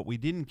what we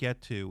didn't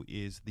get to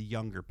is the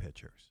younger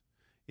pitchers.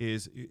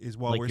 Is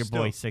while like we're your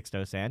still, boy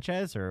Sixto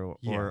Sanchez, or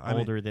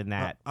older than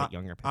that, but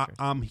younger pitchers.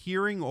 I'm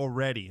hearing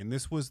already, and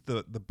this was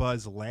the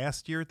buzz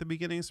last year at the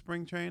beginning of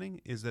spring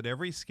training, is that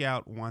every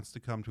scout wants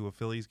to come to a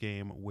Phillies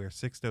game where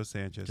Sixto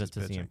Sanchez just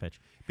is to see him pitch.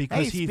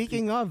 Because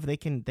speaking of, they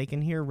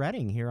can hear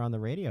Redding here on the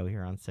radio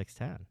here on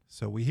 610.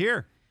 So we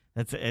hear.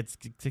 It's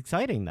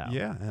exciting though.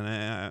 Yeah,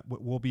 and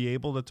we'll be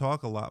able to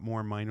talk a lot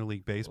more minor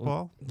league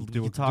baseball.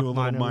 Do a little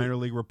minor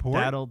league report.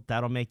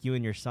 That'll make you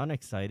and your son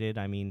excited.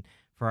 I mean,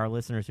 for our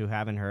listeners who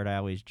haven't heard, I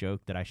always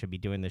joke that I should be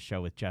doing this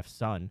show with Jeff's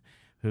son,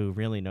 who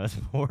really knows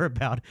more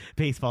about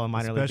baseball and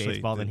minor league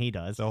baseball than he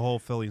does. The whole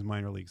Phillies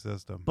minor league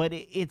system. But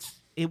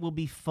it will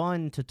be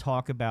fun to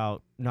talk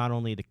about not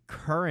only the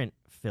current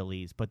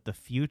Phillies, but the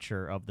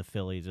future of the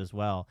Phillies as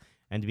well,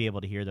 and to be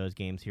able to hear those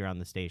games here on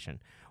the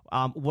station.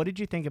 What did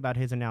you think about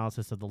his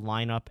analysis of the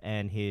lineup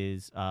and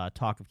his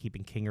talk of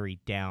keeping Kingery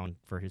down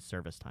for his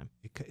service time?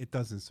 It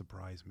doesn't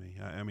surprise me.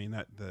 I mean,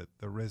 that the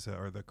Rizza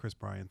or the Chris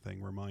Bryant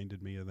thing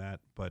reminded me of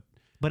that. But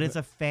as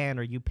a fan,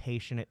 are you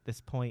patient at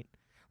this point?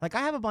 Like,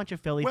 I have a bunch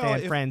of Philly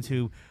fan friends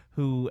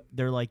who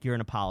they're like, you're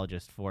an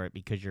apologist for it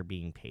because you're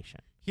being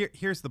patient.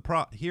 Here's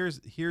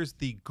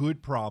the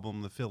good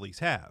problem the Phillies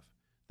have.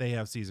 They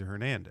have Cesar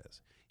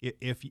Hernandez.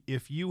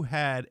 If you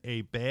had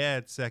a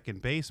bad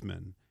second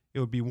baseman, it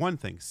would be one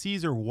thing.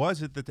 Cesar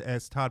was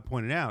as Todd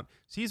pointed out,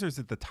 Cesar's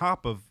at the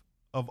top of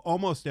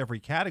almost every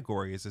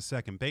category as a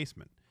second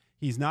baseman.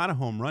 He's not a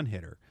home run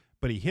hitter,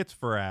 but he hits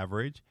for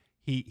average.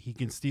 He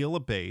can steal a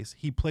base.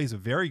 He plays a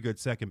very good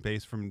second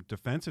base from a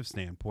defensive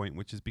standpoint,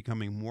 which is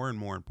becoming more and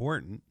more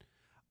important.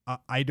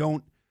 I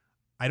don't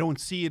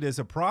see it as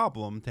a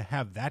problem to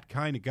have that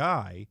kind of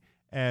guy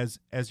as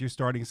your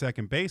starting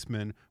second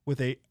baseman with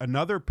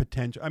another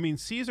potential. I mean,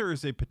 Cesar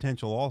is a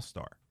potential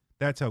all-star.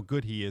 That's how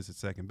good he is at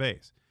second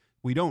base.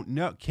 We don't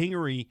know.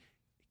 Kingery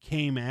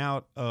came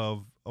out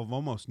of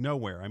almost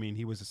nowhere. I mean,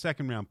 he was a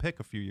second-round pick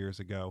a few years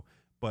ago,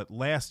 but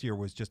last year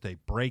was just a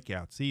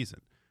breakout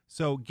season.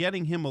 So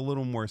getting him a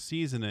little more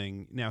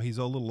seasoning, now he's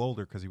a little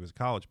older because he was a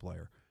college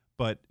player,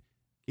 but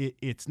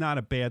it's not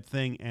a bad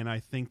thing, and I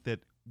think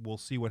that we'll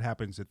see what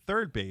happens at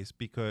third base,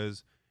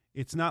 because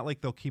it's not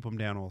like they'll keep him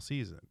down all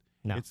season.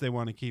 No. They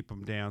want to keep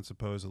him down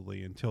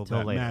supposedly until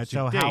that later. magic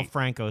So date. how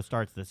Franco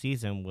starts the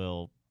season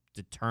will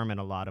determine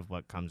a lot of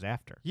what comes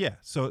after. Yeah.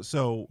 So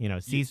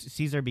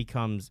Cesar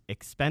becomes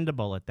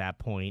expendable at that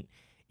point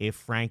if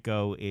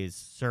Franco is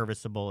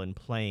serviceable and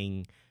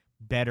playing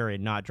better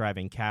and not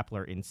driving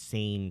Kapler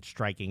insane,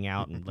 striking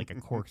out and like a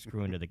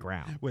corkscrew into the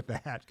ground with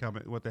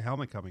the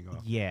helmet coming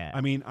off. Yeah.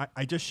 I mean,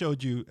 I just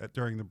showed you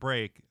during the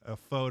break a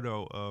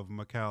photo of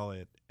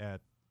McCall at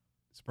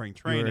spring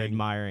training. You're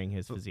admiring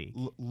his physique.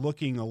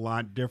 Looking a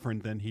lot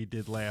different than he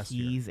did last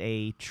year. He's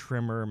a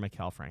trimmer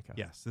Maikel Franco.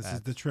 Yes, this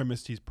is the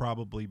trimmest he's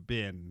probably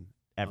been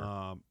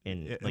ever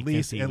at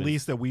least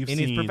that we've in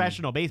seen his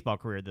professional baseball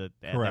career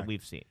that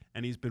we've seen.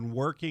 And he's been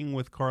working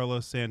with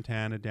Carlos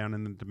Santana down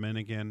in the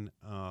Dominican.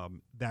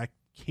 That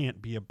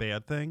can't be a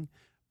bad thing.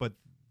 But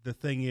the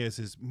thing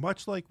is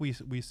much like we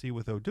see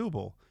with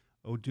Odubel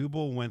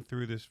went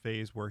through this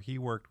phase where he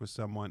worked with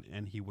someone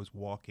and he was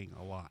walking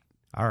a lot.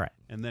 All right.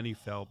 And then he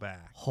fell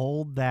back.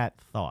 Hold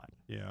that thought.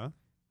 Yeah.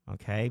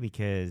 Okay,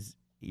 because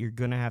you're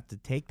going to have to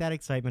take that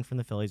excitement from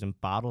the Phillies and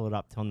bottle it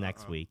up till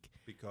next week.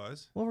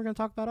 Because? Well, we're going to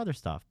talk about other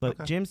stuff. But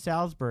okay. Jim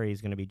Salisbury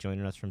is going to be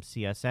joining us from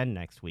CSN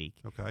next week.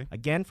 Okay.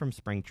 Again from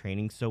spring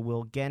training, so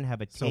we'll again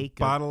have a take.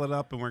 So bottle it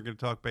up and we're going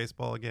to talk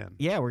baseball again.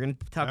 Yeah, we're going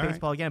to talk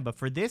baseball again. But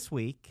for this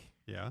week...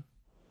 Yeah.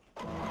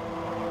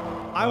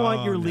 I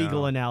want your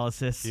legal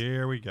analysis.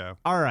 Here we go.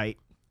 All right.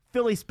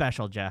 Philly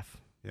special, Jeff.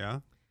 Yeah.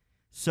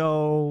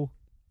 So...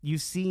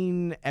 You've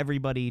seen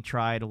everybody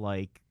try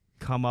to,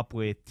 come up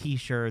with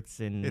T-shirts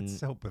and It's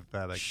so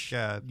pathetic.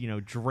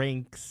 God.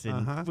 drinks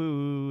and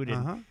food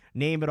and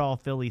name it all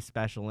Philly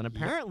special. And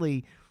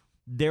apparently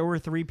there were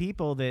 3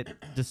 people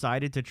that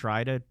decided to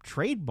try to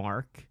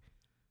trademark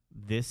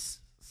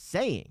this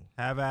saying.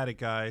 Have at it,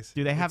 guys.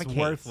 Do they have it's a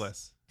case?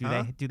 worthless.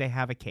 Do they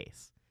have a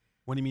case?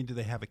 What do you mean, do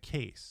they have a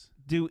case?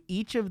 Do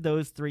any of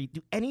those 3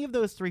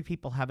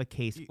 people have a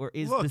case? Or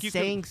is the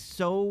saying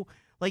so,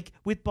 like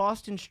with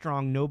Boston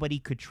Strong, nobody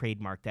could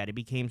trademark that. It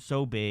became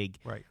so big.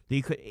 Right.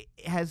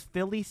 Has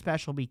Philly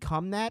Special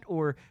become that,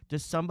 or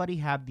does somebody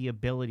have the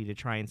ability to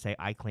try and say,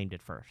 I claimed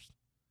it first?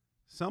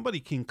 Somebody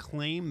can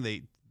claim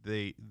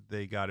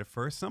they got it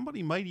first.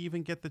 Somebody might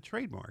even get the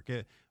trademark.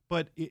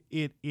 But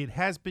it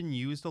has been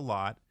used a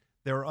lot.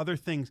 There are other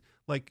things,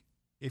 like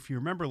if you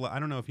remember, I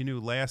don't know if you knew,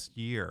 last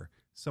year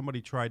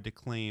somebody tried to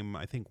claim,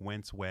 I think,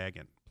 Wentz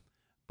Wagon.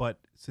 But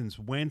since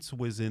Wentz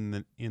was in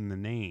the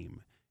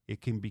name,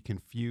 it can be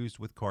confused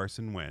with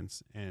Carson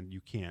Wentz, and you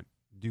can't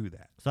do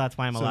that. So that's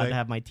why I'm allowed to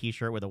have my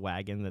T-shirt with a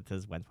wagon that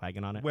says Wentz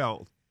Wagon on it?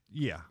 Well,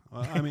 yeah.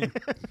 I mean,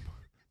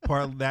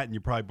 part of that, and you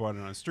probably bought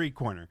it on a street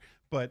corner.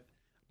 But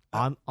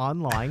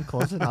online,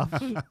 close enough.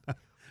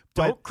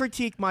 Don't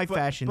critique my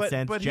fashion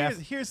sense, but Jeff.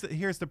 Here's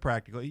the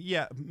practical.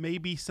 Yeah,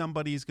 maybe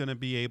somebody's going to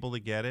be able to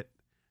get it.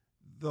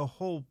 The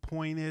whole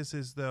point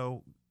is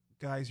though,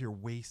 guys, you're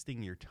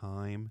wasting your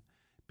time,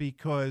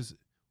 because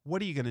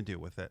what are you going to do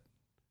with it?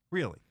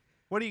 Really?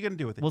 What are you going to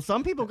do with it? Well,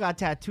 some people got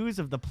tattoos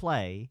of the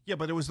play. Yeah,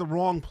 but it was the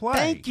wrong play.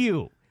 Thank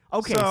you.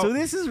 Okay, so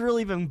this has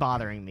really been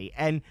bothering me,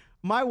 and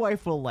my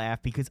wife will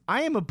laugh because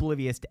I am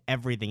oblivious to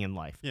everything in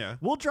life. Yeah.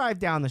 We'll drive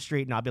down the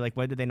street, and I'll be like,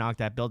 when did they knock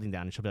that building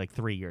down? And she'll be like,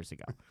 3 years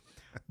ago.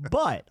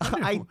 But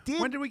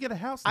When did we get a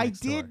house I next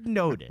door? did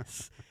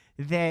notice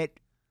that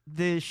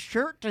the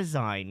shirt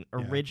design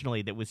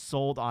originally that was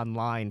sold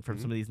online from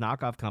some of these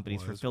knockoff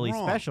companies for Philly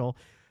Special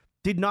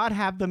did not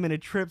have them in a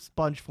trip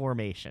sponge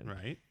formation.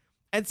 Right.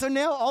 And so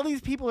now all these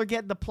people are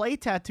getting the play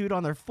tattooed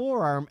on their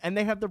forearm, and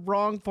they have the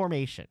wrong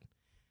formation.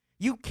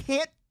 You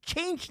can't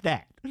change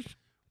that.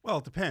 Well,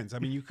 it depends. I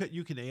mean, you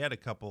could add a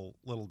couple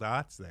little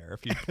dots there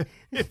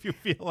if you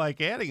feel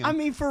like adding them. I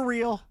mean, for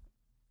real.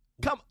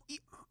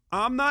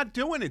 I'm not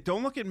doing it.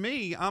 Don't look at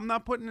me. I'm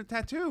not putting a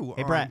tattoo.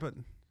 Hey, Brett,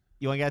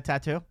 you want to get a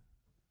tattoo?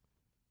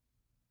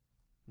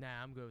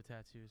 Nah, I'm good with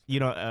tattoos.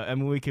 I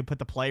mean, we could put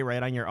the play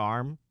right on your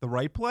arm. The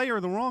right play or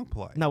the wrong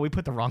play? No, we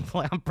put the wrong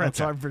play on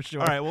Brett's arm for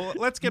sure. All right. Well,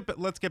 let's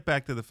get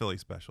back to the Philly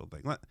Special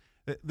thing.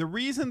 The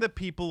reason that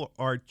people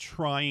are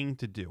trying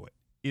to do it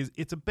is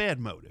it's a bad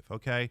motive.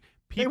 Okay.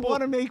 They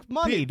want to make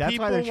money. That's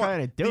why they're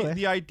trying to do it.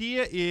 The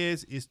idea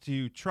is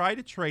to try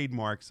to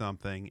trademark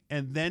something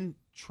and then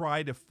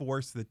try to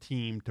force the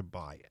team to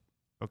buy it.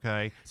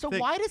 Okay. So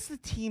why does the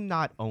team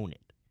not own it?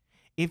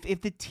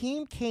 If the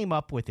team came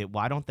up with it,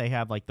 why don't they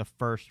have like the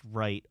first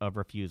right of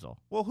refusal?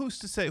 Well, who's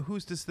to say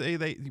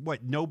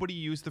nobody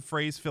used the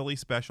phrase Philly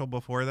Special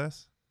before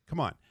this? Come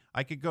on.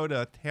 I could go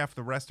to half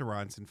the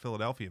restaurants in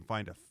Philadelphia and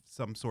find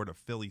some sort of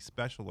Philly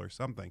Special or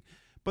something.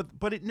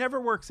 But it never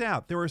works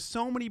out. There are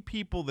so many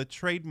people that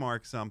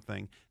trademark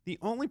something. The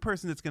only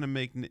person that's going to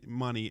make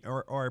money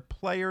are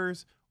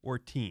players or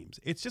teams.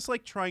 It's just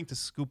like trying to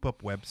scoop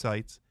up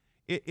websites.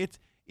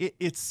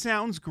 It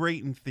sounds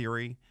great in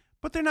theory,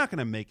 but they're not going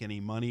to make any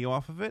money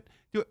off of it.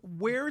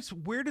 Where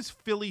does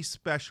Philly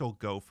Special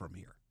go from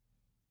here?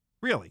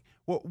 Really?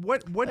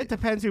 What? It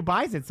depends who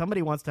buys it.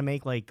 Somebody wants to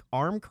make like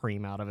arm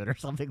cream out of it or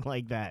something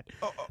like that.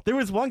 There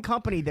was one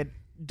company that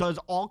does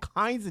all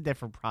kinds of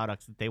different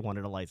products that they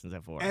wanted to license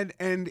it for.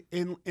 And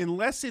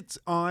unless it's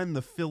on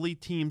the Philly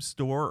team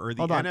store or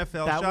the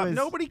NFL shop,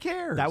 nobody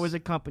cares. That was a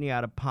company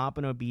out of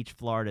Pompano Beach,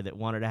 Florida that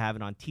wanted to have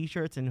it on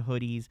T-shirts and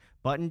hoodies,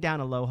 button-down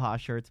Aloha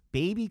shirts,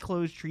 baby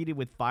clothes treated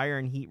with fire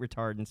and heat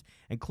retardants,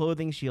 and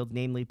clothing shields,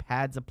 namely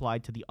pads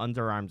applied to the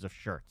underarms of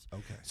shirts.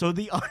 Okay. So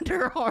the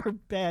underarm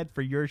pad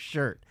for your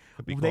shirt,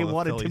 they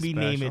wanted to be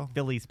named it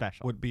Philly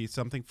Special. Would be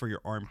something for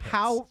your armpits.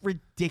 How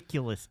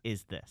ridiculous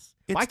is this?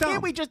 Why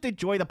can't we just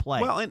enjoy the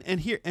play? Well, and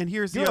here's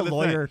You're the other a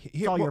lawyer. thing.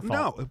 It's all your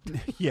fault. No,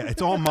 yeah,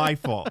 it's all my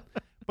fault.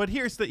 But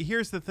here's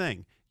the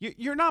thing.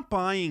 You're not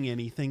buying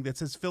anything that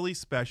says Philly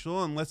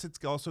Special unless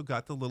it's also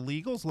got the little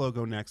Eagles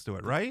logo next to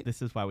it, right?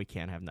 This is why we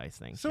can't have nice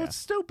things. So Jeff. It's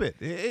stupid.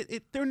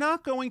 They're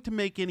not going to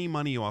make any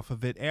money off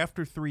of it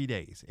after 3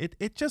 days.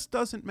 It just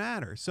doesn't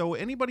matter. So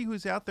anybody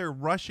who's out there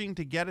rushing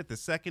to get it the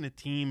second a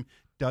team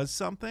does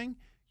something,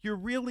 you're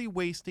really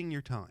wasting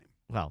your time.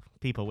 Well,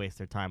 people waste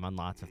their time on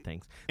lots of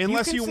things.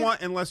 Unless you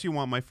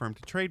want my firm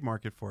to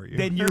trademark it for you.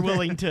 Then you're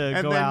willing to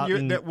go out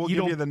and we'll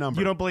give you the number.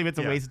 You don't believe it's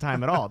a waste of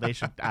time at all. They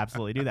should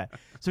absolutely do that.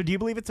 So do you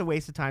believe it's a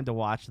waste of time to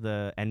watch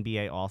the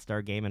NBA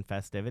All-Star Game and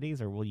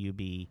festivities, or will you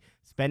be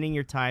spending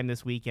your time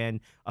this weekend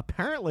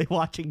apparently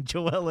watching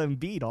Joel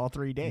Embiid all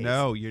 3 days?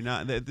 No, you're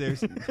not.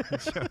 There's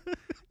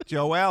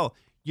Joel,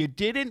 you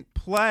didn't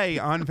play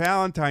on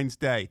Valentine's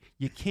Day.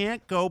 You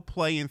can't go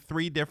play in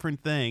 3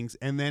 different things,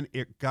 and then,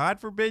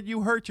 God forbid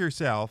you hurt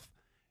yourself,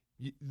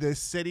 the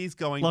city's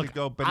going to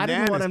go bananas. I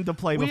didn't want him to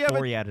play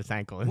before he had his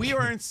ankle injury. We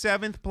are in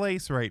 7th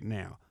place right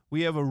now.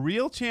 We have a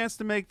real chance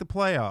to make the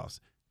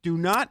playoffs. Do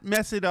not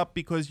mess it up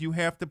because you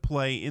have to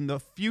play in the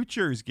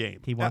futures game.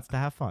 He wants to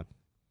have fun.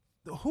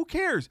 Who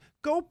cares?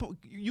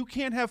 You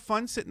can't have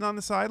fun sitting on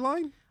the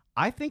sideline?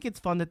 I think it's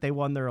fun that they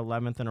won their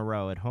 11th in a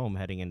row at home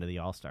heading into the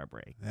All-Star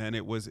break. And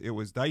it was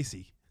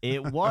dicey.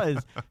 It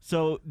was.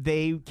 So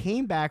they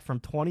came back from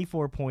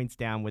 24 points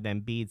down with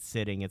Embiid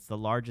sitting. It's the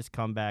largest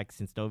comeback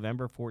since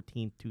November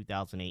 14th,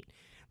 2008.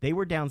 They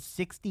were down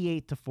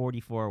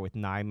 68-44 with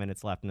 9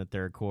 minutes left in the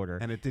third quarter.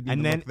 And it didn't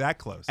even look that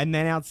close. And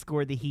then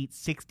outscored the Heat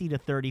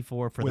 60-34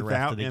 for the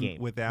rest of the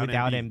game. Without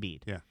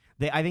Embiid. Yeah.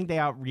 I think they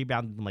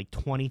out-rebounded them like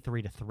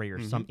 23-3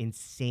 or some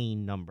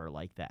insane number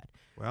like that.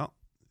 Well,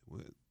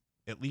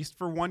 at least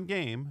for one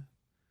game,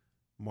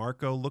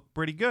 Marco looked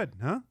pretty good,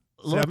 huh?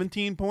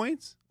 17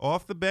 points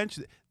off the bench.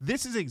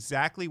 This is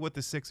exactly what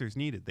the Sixers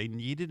needed. They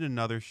needed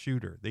another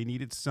shooter. They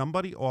needed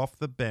somebody off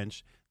the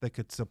bench that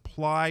could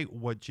supply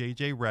what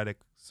J.J. Redick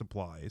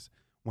supplies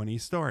when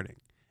he's starting.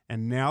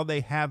 And now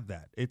they have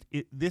that.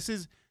 This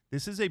is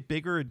a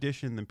bigger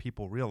addition than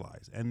people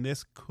realize. And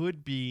this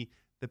could be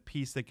the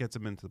piece that gets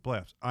them into the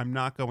playoffs. I'm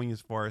not going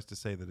as far as to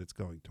say that it's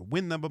going to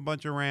win them a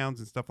bunch of rounds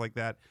and stuff like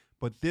that,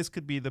 but this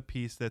could be the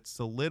piece that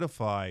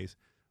solidifies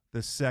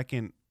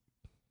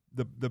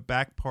the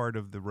back part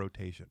of the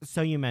rotation.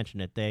 So you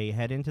mentioned it. They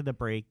head into the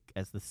break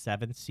as the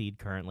 7th seed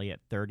currently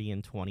at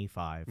 30-25.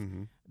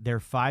 Mm-hmm. They're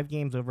 5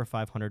 games over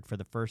 500 for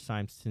the first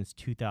time since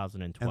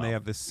 2012. And they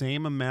have the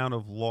same amount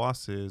of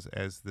losses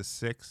as the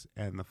 6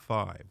 and the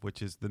 5,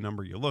 which is the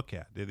number you look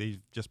at. They've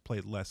just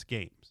played less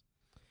games.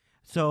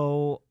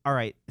 So, all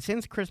right,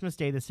 since Christmas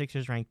Day, the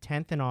Sixers ranked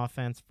 10th in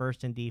offense,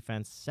 1st in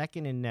defense,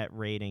 2nd in net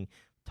rating,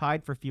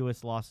 tied for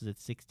fewest losses at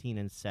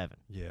 16-7.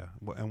 Yeah,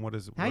 and what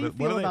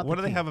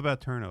do they have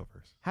about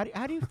turnovers? How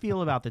do you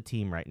feel about the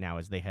team right now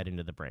as they head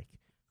into the break?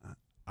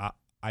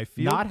 I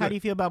feel how do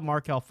you feel about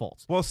Markelle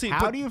Fultz? Well, see,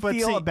 how do you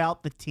feel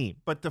about the team?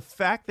 But the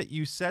fact that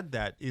you said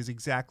that is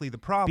exactly the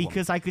problem.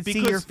 Because I could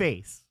see your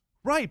face.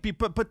 Right,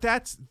 but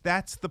that's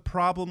the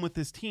problem with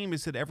this team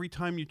is that every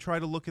time you try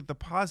to look at the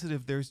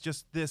positive, there's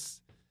just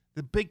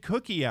the big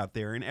cookie out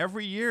there, and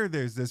every year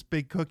there's this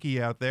big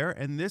cookie out there,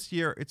 and this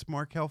year it's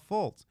Markelle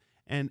Fultz,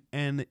 and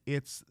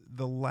it's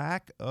the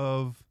lack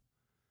of,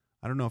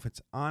 I don't know if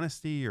it's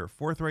honesty or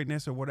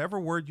forthrightness or whatever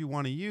word you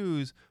want to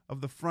use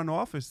of the front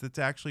office that's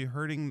actually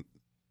hurting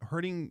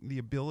the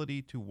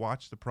ability to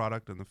watch the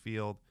product on the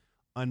field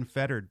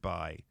unfettered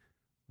by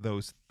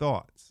those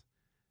thoughts.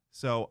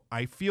 So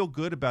I feel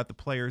good about the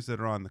players that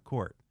are on the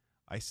court.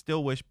 I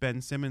still wish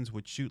Ben Simmons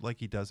would shoot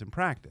like he does in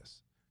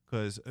practice.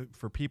 Because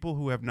for people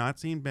who have not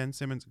seen Ben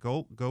Simmons,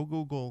 go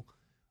Google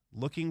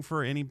looking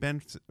for any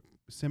Ben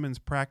Simmons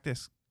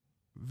practice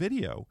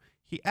video.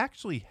 He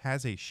actually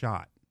has a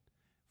shot.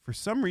 For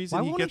some reason,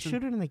 Why won't he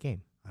shoot it in the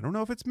game? I don't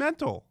know if it's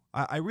mental.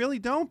 I really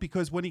don't,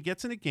 because when he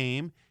gets in a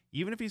game,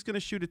 even if he's going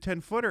to shoot a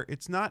 10-footer,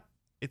 it's not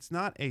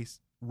a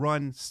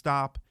run,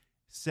 stop,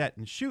 set,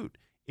 and shoot.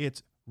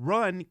 It's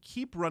run,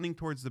 keep running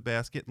towards the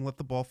basket, and let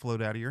the ball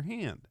float out of your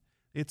hand.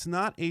 It's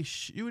not a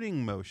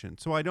shooting motion.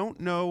 So I don't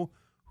know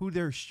who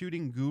their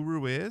shooting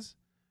guru is,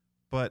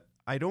 but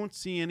I don't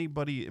see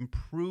anybody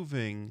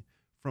improving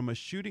from a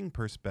shooting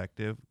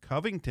perspective.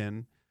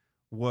 Covington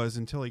was,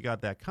 until he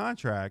got that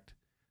contract,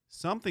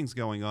 something's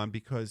going on,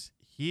 because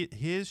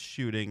his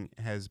shooting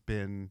has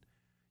been,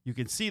 you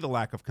can see the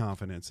lack of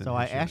confidence in his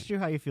shooting. Asked you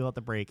how you feel at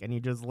the break, and you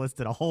just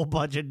listed a whole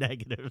bunch of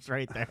negatives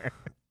right there.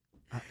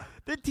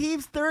 The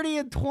team's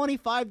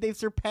 30-25. They've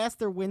surpassed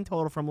their win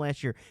total from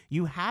last year.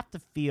 You have to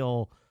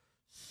feel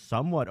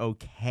somewhat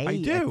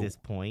okay at this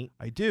point.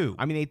 I do.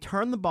 I mean, they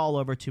turn the ball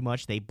over too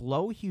much. They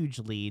blow huge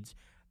leads.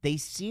 They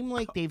seem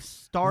like they've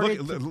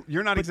started. Look,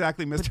 you're not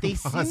exactly Mr. But they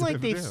Positive, seem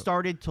like they've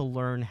started to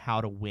learn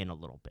how to win a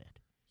little bit.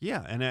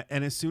 Yeah,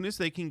 and as soon as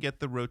they can get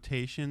the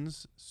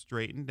rotations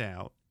straightened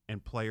out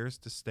and players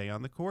to stay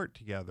on the court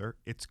together,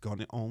 it's going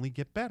to only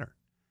get better.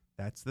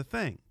 That's the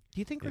thing. Do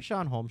you think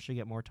Rashawn Holmes should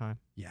get more time?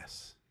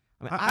 Yes.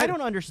 I mean, I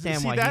don't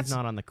understand why he's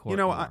not on the court. You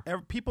know,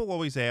 people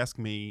always ask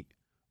me,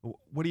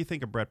 what do you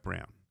think of Brett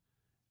Brown?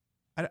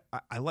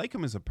 I like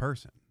him as a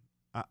person.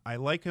 I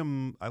like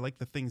him. I like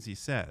the things he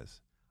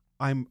says.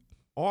 I'm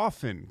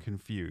often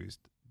confused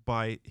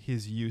by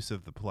his use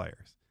of the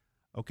players.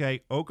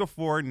 Okay,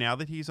 Okafor, now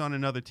that he's on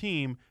another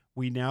team,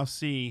 we now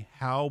see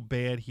how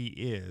bad he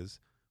is.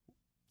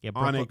 Yeah,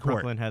 on a court.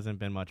 Brooklyn hasn't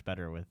been much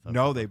better with.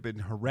 No, they've been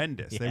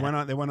horrendous. Yeah.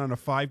 They went on a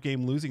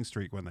 5-game losing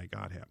streak when they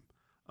got him,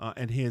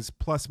 and his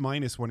plus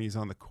minus when he's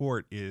on the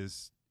court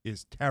is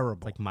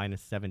terrible. It's like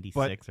minus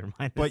 76 or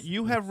minus. But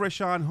you have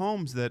Rashawn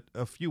Holmes that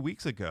a few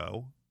weeks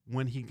ago,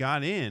 when he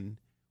got in,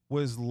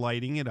 was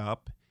lighting it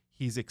up.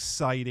 He's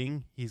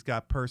exciting. He's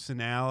got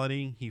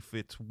personality. He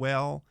fits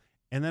well.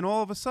 And then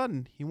all of a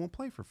sudden, he won't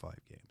play for 5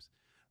 games.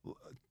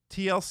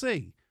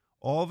 TLC,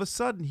 all of a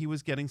sudden, he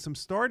was getting some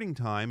starting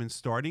time and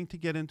starting to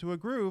get into a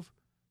groove.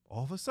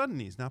 All of a sudden,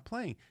 he's not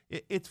playing.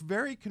 It's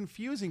very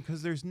confusing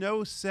because there's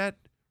no set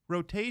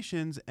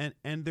rotations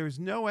and there's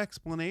no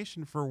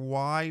explanation for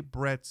why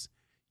Brett's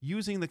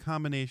using the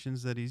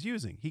combinations that he's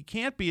using. He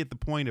can't be at the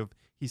point of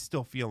he's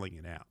still feeling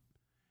it out.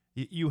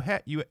 You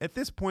at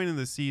this point in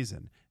the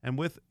season, and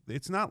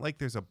it's not like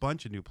there's a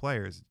bunch of new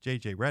players.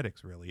 JJ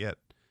Redick's really it.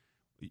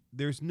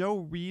 There's no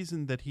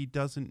reason that he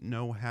doesn't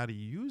know how to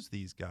use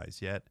these guys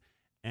yet,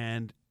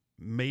 and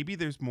maybe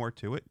there's more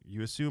to it.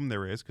 You assume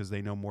there is because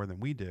they know more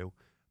than we do,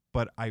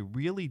 but I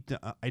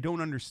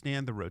don't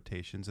understand the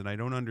rotations, and I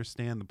don't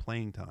understand the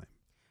playing time.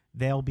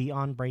 They'll be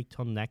on break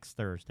till next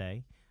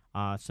Thursday.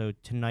 So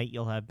tonight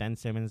you'll have Ben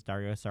Simmons,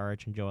 Dario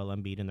Saric, and Joel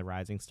Embiid in the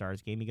Rising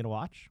Stars game. You gonna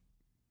watch?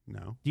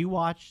 No. Do you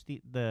watch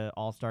the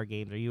All-Star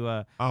games? Are you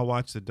I'll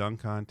watch the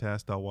dunk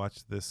contest. I'll watch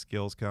the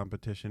skills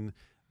competition.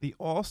 The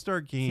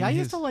All-Star game. See, I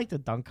used to like the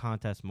dunk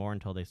contest more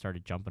until they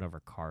started jumping over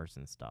cars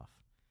and stuff.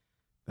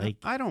 Like,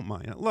 I don't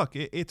mind. Look,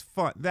 it's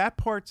fun. That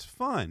part's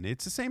fun.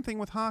 It's the same thing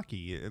with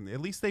hockey.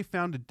 At least they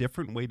found a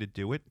different way to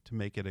do it to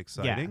make it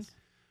exciting. Yes.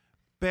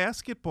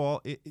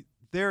 Basketball,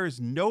 there is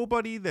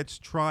nobody that's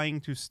trying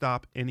to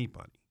stop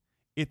anybody.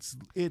 It's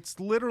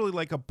literally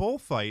like a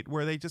bullfight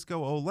where they just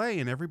go Olay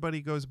and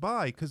everybody goes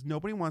by because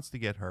nobody wants to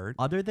get hurt.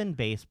 Other than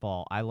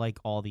baseball, I like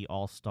all the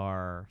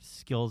all-star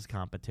skills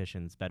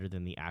competitions better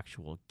than the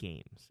actual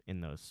games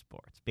in those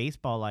sports.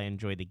 Baseball, I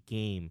enjoy the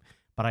game,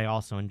 but I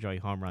also enjoy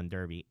home run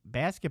derby.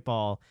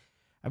 Basketball,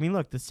 I mean,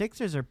 look, the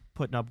Sixers are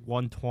putting up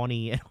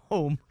 120 at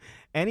home.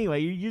 Anyway,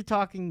 you're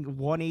talking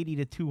 180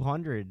 to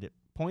 200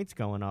 points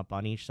going up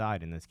on each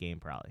side in this game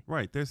probably.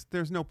 Right.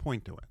 There's no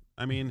point to it.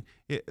 I mean,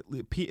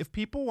 if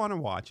people want to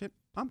watch it,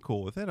 I'm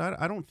cool with it.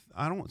 I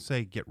don't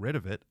say get rid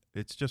of it.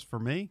 It's just for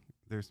me.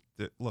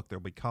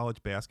 There'll be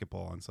college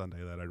basketball on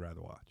Sunday that I'd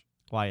rather watch.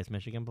 Why is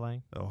Michigan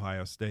playing?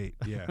 Ohio State,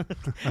 yeah.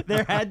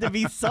 There had to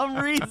be some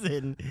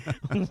reason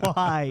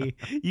why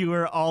you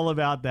were all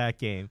about that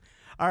game.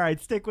 All right,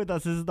 stick with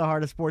us. This is the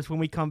Heart of Sports. When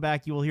we come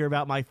back, you will hear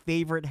about my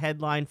favorite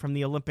headline from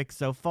the Olympics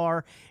so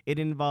far. It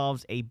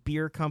involves a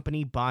beer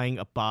company buying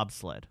a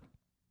bobsled.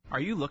 Are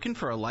you looking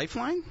for a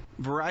lifeline?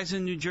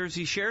 Verizon New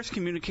Jersey Shares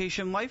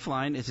Communication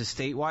Lifeline is a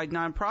statewide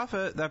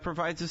nonprofit that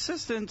provides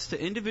assistance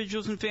to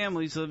individuals and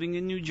families living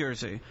in New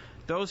Jersey,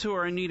 those who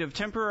are in need of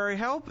temporary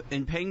help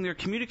in paying their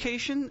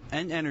communication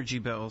and energy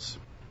bills.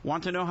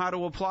 Want to know how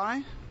to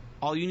apply?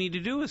 All you need to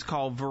do is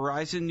call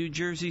Verizon New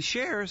Jersey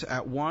Shares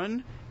at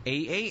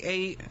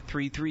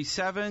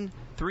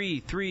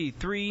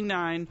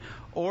 1-888-337-3339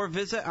 or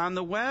visit on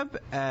the web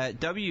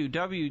at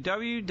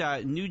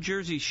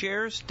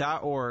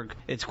www.newjerseyshares.org.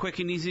 It's quick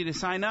and easy to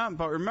sign up,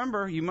 but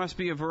remember, you must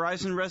be a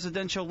Verizon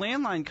residential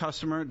landline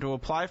customer to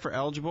apply for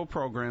eligible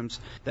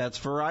programs. That's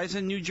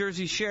Verizon New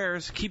Jersey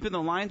Shares, keeping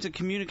the lines of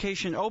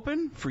communication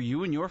open for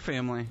you and your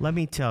family. Let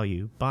me tell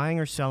you, buying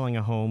or selling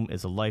a home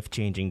is a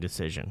life-changing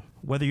decision.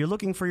 Whether you're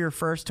looking for your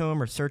first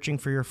home or searching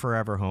for your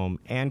forever home,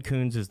 Ann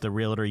Coons is the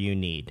realtor you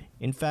need.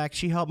 In fact,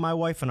 she helped my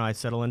wife and I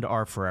settle into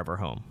our forever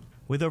home.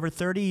 With over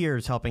 30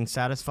 years helping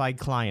satisfied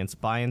clients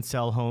buy and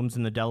sell homes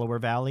in the Delaware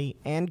Valley,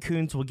 Ann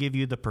Coons will give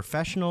you the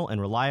professional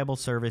and reliable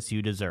service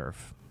you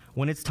deserve.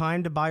 When it's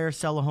time to buy or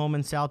sell a home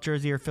in South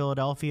Jersey or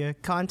Philadelphia,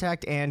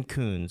 contact Ann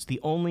Coons, the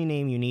only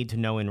name you need to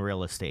know in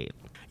real estate.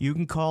 You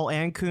can call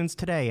Ann Coons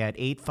today at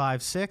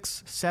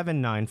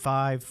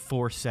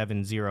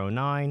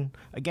 856-795-4709.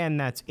 Again,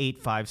 that's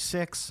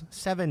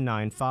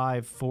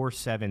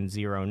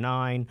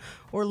 856-795-4709.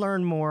 Or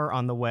learn more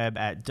on the web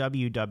at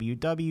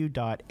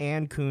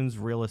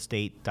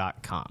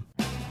www.anncoonsrealestate.com.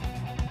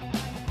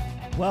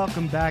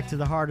 Welcome back to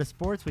the Heart of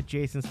Sports with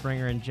Jason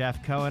Springer and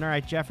Jeff Cohen. All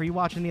right, Jeff, are you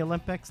watching the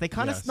Olympics? They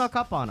kind of snuck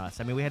up on us.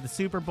 I mean, we had the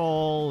Super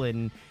Bowl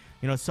and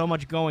so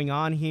much going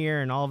on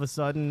here, and all of a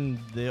sudden,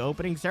 the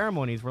opening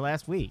ceremonies were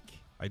last week.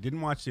 I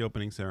didn't watch the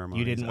opening ceremony.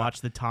 You didn't watch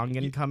the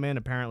Tongan come in?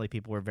 Apparently,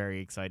 people were very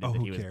excited that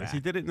he was back.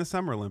 He did it in the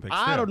Summer Olympics.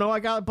 I don't know. I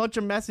got a bunch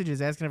of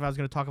messages asking if I was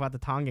going to talk about the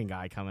Tongan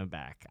guy coming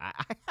back. I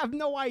have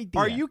no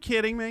idea. Are you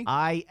kidding me?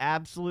 I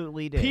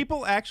absolutely did.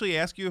 People actually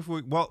ask you if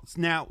we... Well,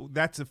 now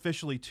that's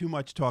officially too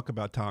much talk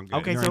about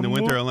Tonga during the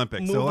move, Winter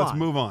Olympics. So let's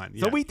move on.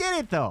 So we did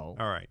it, though.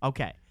 All right.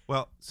 Okay.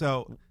 Well,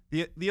 so...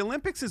 The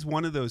Olympics is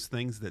one of those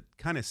things that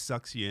kind of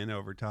sucks you in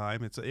over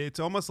time. It's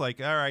almost like,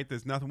 all right,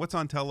 there's nothing. What's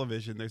on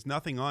television? There's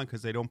nothing on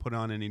because they don't put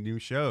on any new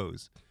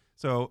shows.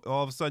 So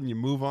all of a sudden you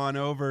move on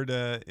over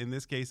to, in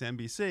this case,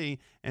 NBC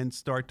and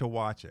start to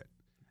watch it.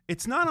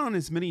 It's not on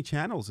as many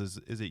channels as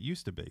it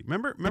used to be.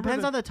 Remember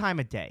Depends on the time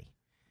of day.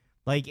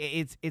 Like,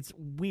 it's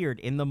weird.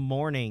 In the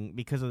morning,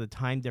 because of the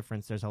time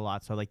difference, there's a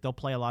lot. So, like, they'll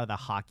play a lot of the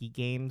hockey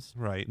games.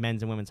 Right.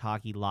 Men's and women's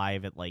hockey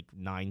live at, like,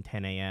 9,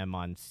 10 a.m.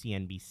 on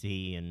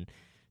CNBC and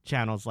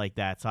channels like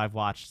that. So I've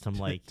watched some,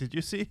 like... Did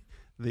you see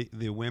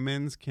the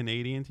women's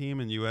Canadian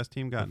team and U.S.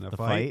 team got in a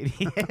fight?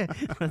 Yeah.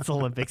 That's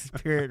Olympic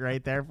spirit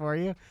right there for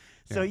you.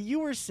 Yeah. So you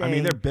were saying... I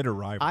mean, they're bitter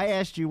rivals. I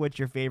asked you what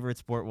your favorite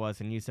sport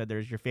was, and you said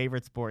there's your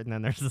favorite sport, and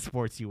then there's the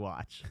sports you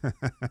watch.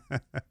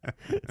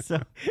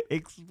 So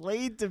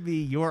explain to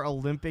me your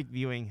Olympic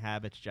viewing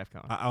habits, Jeff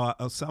Cohen.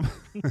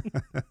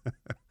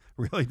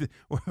 Really?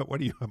 What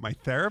are you, my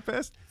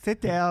therapist? Sit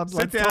down.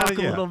 Let's talk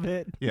a little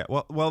bit. Yeah.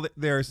 Well,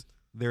 there's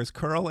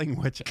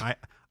curling, which I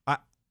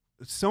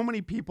so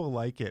many people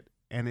like it,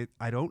 and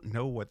I don't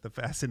know what the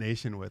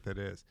fascination with it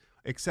is.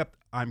 Except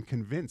I'm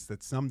convinced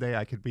that someday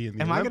I could be in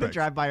the Am Olympics. I going to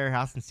drive by your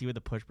house and see you with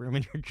a push broom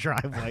in your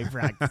driveway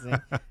practicing?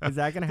 Is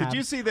that going to happen? Did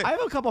you see that? I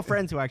have a couple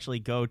friends who actually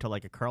go to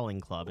like a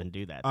curling club and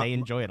do that. They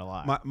enjoy it a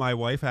lot. My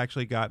wife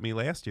actually got me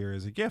last year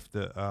as a gift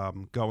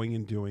going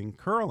and doing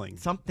curling.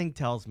 Something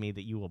tells me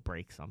that you will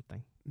break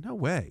something. No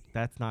way.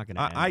 That's not going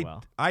to end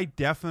well. I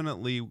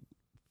definitely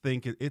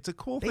think it's a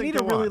cool They thing need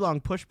to a really watch.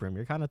 long push broom.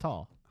 You're kind of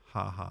tall.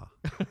 Ha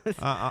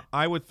ha.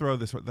 I would throw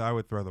this. I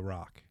would throw the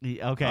rock.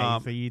 Okay,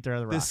 so you throw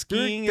the rock. The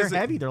skiing they're is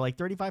heavy. They're like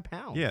 35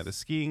 pounds. Yeah, the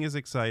skiing is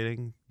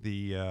exciting.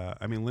 Lindsey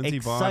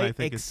Vonn, I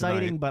think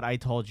exciting, is tonight. but I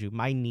told you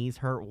my knees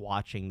hurt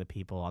watching the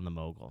people on the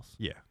moguls.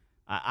 Yeah.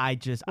 I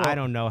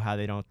don't know how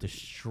they don't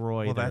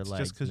destroy their legs. Well,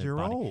 that's just because and their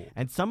you're body. old.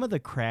 And some of the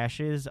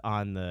crashes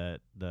on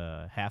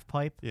the half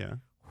pipe. Yeah.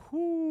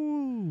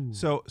 Whoo.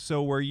 So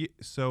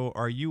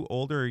are you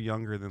older or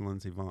younger than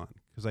Lindsey Vonn?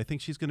 Because I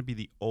think she's going to be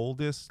the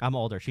oldest. I'm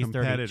older. She's 30.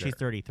 competitor. She's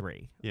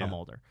 33. Yeah. I'm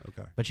older.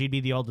 Okay. But she'd be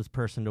the oldest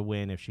person to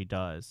win if she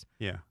does.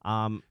 Yeah.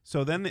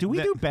 So then do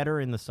we do better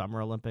in the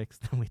Summer Olympics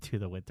than we do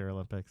the Winter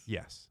Olympics?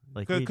 Yes.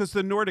 Like Because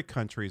the Nordic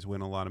countries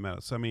win a lot of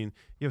medals. So, I mean,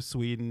 you have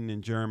Sweden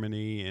and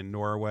Germany and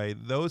Norway.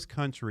 Those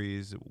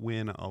countries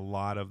win a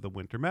lot of the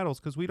winter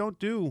medals because we don't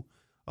do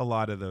a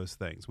lot of those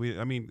things.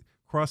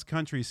 Cross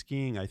country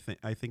skiing, I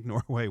think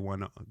Norway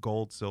won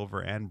gold, silver,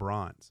 and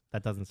bronze.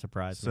 That doesn't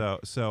surprise me.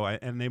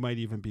 And they might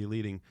even be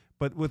leading.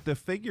 But with the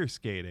figure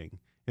skating,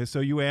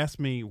 so you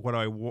asked me what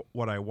I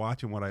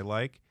watch and what I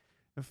like.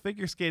 The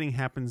figure skating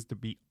happens to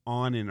be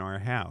on in our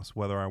house,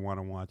 whether I want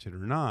to watch it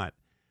or not.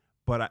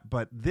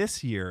 But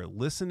this year,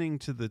 listening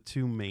to the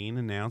two main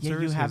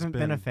announcers, you haven't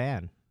been a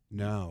fan.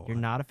 No, you're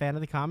not a fan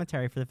of the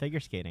commentary for the figure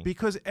skating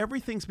because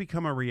everything's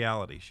become a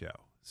reality show.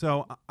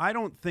 So I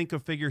don't think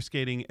of figure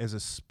skating as a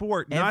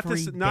sport.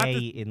 Every day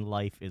in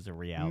life is a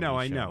reality. No,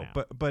 I show know,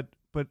 now. but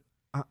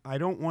I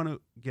don't want to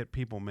get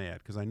people mad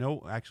because I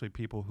know actually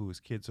people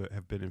whose kids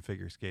have been in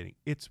figure skating.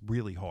 It's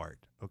really hard,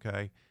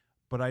 okay?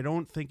 But I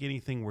don't think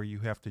anything where you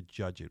have to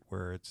judge it,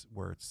 where it's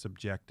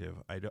subjective.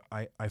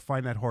 I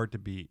find that hard to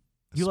be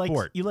a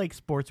sport. You like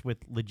sports with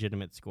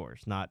legitimate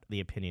scores, not the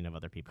opinion of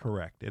other people.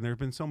 Correct, and there have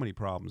been so many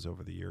problems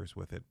over the years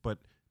with it. But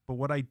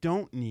what I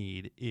don't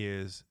need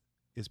is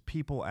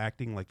people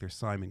acting like they're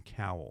Simon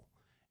Cowell,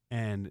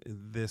 and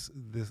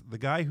the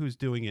guy who's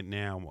doing it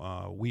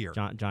now, Weir,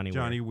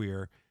 Johnny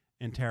Weir,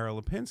 and Tara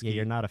Lipinski. Yeah,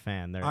 you're not a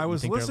fan. I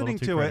was listening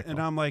to it,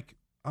 and I'm like,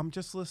 I'm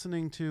just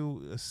listening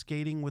to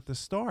Skating with the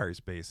Stars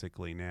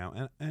basically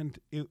now, and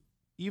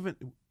even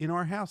in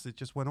our house, it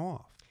just went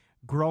off.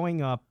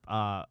 Growing up,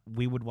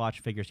 we would watch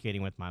figure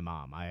skating with my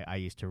mom. I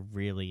used to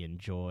really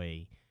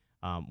enjoy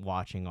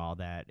watching all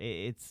that.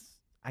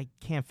 I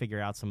can't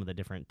figure out some of the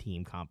different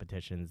team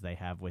competitions they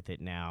have with it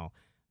now.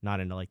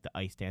 Not into like the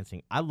ice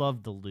dancing. I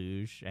love the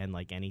luge and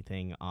like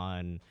anything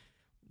on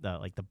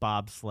the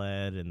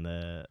bobsled and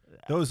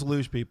those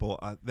luge people.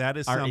 That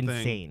is are something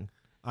insane.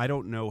 I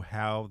don't know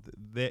how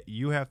that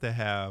you have to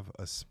have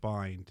a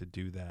spine to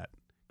do that.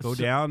 Go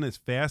down as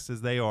fast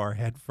as they are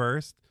head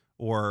first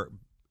or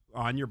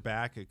on your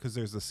back because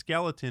there's a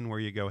skeleton where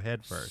you go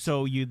head first.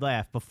 So you'd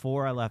laugh.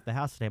 Before I left the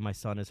house today, my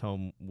son is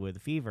home with a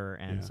fever,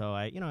 and so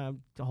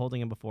I'm holding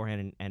him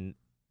beforehand, and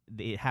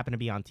it happened to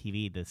be on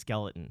TV, the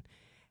skeleton.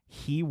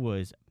 He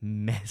was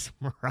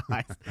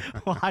mesmerized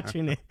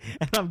watching it,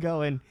 and I'm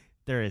going,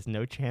 there is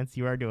no chance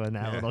you are doing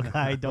that, little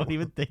guy. Don't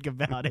even think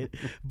about it.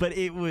 But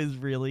it was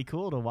really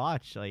cool to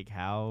watch, like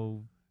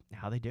how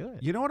they do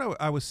it. You know what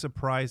I was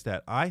surprised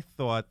at? I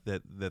thought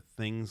that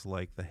things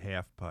like the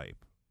half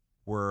pipe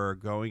were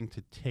going to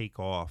take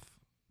off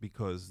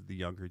because the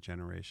younger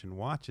generation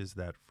watches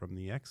that from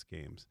the X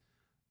Games.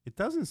 It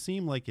doesn't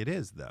seem like it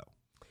is, though.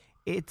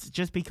 It's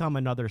just become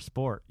another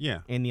sport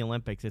in the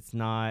Olympics. It's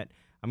not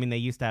 – I mean, they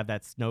used to have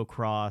that snow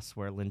cross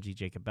where Lindsey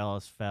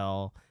Jacobellis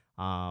fell.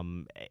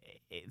 Some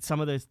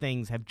of those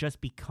things have just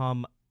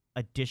become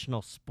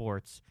additional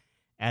sports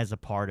as a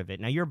part of it.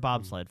 Now, you're a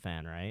bobsled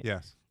fan, right?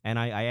 Yes. And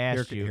I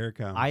asked you. Here it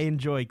comes. I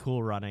enjoy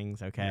cool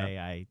runnings,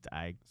 okay?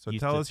 Yep. So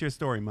tell us your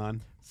story,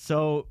 man.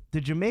 So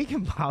the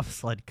Jamaican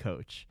bobsled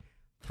coach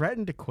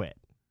threatened to quit,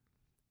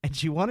 and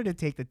she wanted to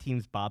take the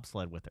team's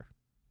bobsled with her,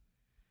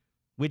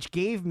 which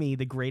gave me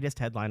the greatest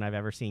headline I've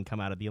ever seen come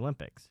out of the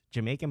Olympics.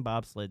 Jamaican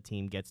bobsled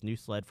team gets new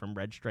sled from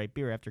Red Stripe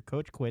Beer after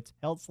coach quits,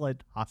 held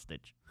sled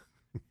hostage.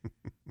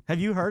 Have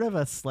you heard of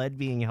a sled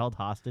being held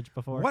hostage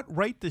before? What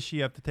right does she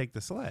have to take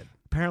the sled?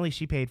 Apparently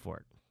she paid for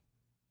it.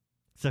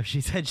 So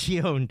she said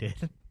she owned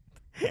it,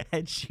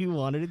 and she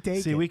wanted to take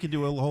it. See, we could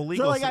do a whole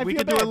legal. We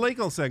could do a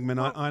legal segment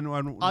on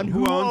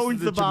who owns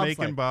the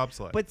Jamaican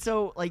bobsled. But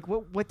so, like,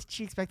 what did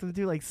she expect them to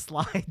do? Like,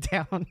 slide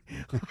down,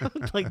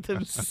 like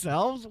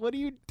themselves? What do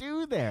you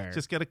do there?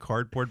 Just get a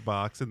cardboard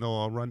box, and they'll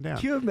all run down.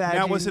 Can you imagine?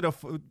 Now, was it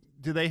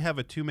do they have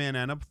a 2-man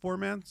and a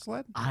 4-man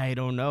sled? I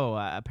don't know.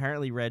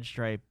 Apparently, Red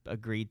Stripe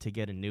agreed to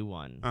get a new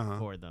one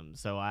for them.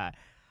 So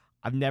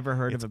I've never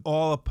heard of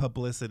all a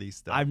publicity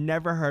stuff. I've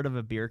never heard of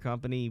a beer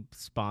company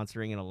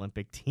sponsoring an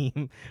Olympic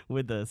team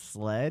with a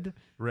sled.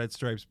 Red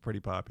Stripe's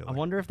pretty popular. I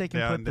wonder if they can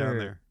down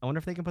there. I wonder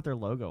if they can put their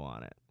logo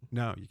on it.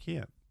 No, you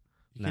can't.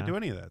 You can't do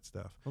any of that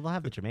stuff. Well, they'll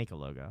have the Jamaica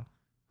logo.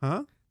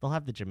 Huh? They'll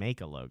have the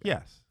Jamaica logo.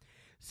 Yes.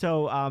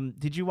 So,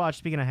 did you watch?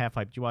 Speaking of half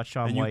pipe, did you watch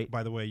Shaun White?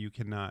 By the way, you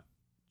cannot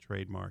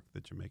trademark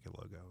the Jamaica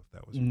logo if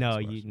that was No,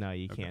 your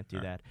you Okay, can't do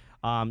all that.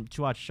 Did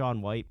you watch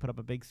Shaun White put up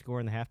a big score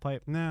in the half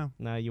pipe? No.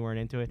 No, you weren't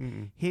into it.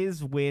 Mm-mm.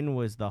 His win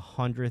was the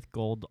 100th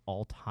gold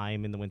all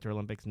time in the Winter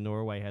Olympics.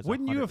 Norway has.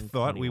 Wouldn't you have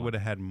thought we 121. would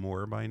have had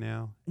more by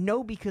now?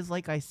 No, because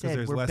like I said,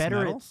 there's we're less better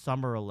medals? at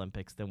Summer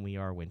Olympics than we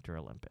are Winter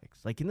Olympics.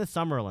 Like in the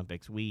Summer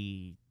Olympics,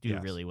 we do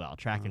Yes. really well.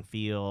 Track and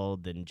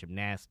field and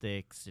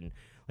gymnastics, and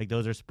like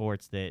those are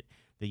sports that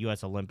the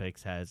U.S.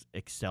 Olympics has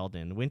excelled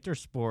in. Winter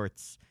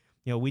sports,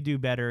 we do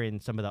better in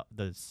some of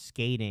the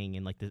skating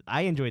and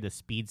I enjoy the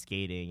speed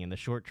skating and the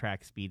short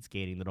track speed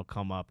skating that'll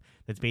come up.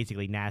 That's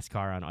basically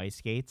NASCAR on ice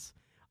skates.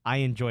 I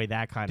enjoy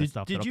that kind of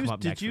stuff. That'll come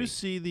up next Did you week.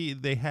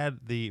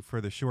 see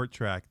for the short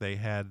track they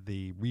had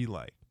the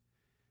relay,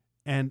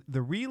 and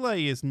the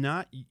relay is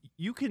not.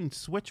 You can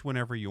switch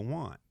whenever you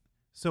want,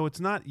 so it's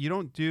not. You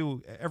don't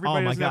do.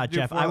 Everybody. Oh my doesn't have God, to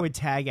do Jeff! I would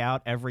tag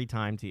out every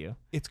time to you.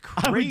 It's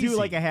crazy. I would do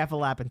like a half a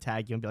lap and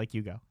tag you and be like,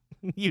 "You go,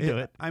 you do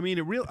it." I mean,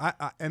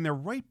 and they're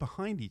right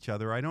behind each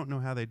other. I don't know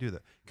how they do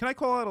that. Can I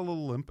call out a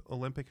little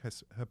Olympic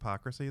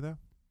hypocrisy though?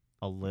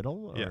 A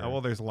little? Yeah. or-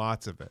 Well, there's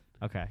lots of it.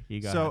 Okay, you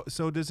go.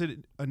 So does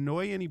it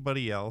annoy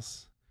anybody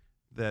else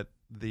that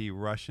the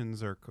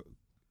Russians are?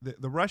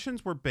 The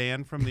Russians were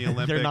banned from the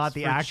Olympics. They're not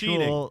the for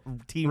actual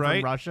cheating, team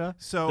right? from Russia.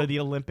 So They're the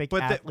Olympic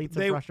athletes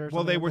of Russia. Or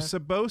well, they something were like that?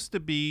 supposed to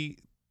be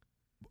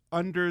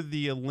under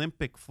the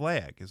Olympic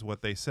flag, is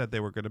what they said they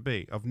were going to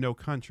be, of no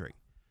country.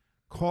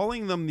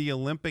 Calling them the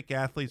Olympic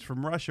athletes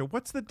from Russia,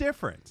 what's the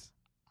difference?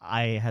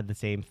 I had the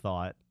same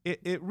thought.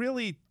 It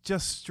really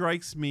just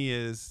strikes me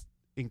as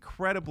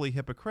incredibly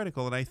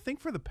hypocritical, and I think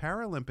for the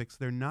Paralympics,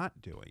 they're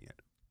not doing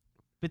it.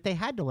 But they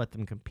had to let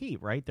them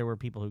compete, right? There were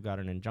people who got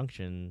an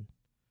injunction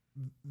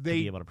to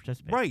be able to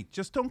participate. Right,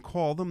 just don't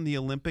call them the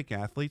Olympic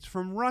athletes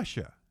from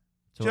Russia.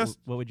 So just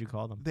what would you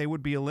call them? They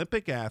would be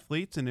Olympic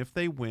athletes, and if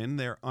they win,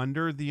 they're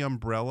under the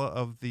umbrella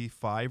of the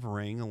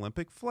 5-ring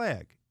Olympic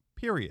flag,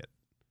 period.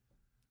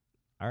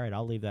 All right,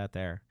 I'll leave that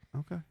there.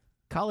 Okay.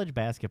 College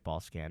basketball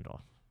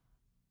scandal.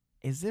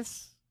 Is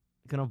this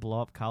going to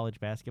blow up college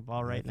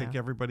basketball right now? I think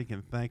everybody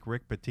can thank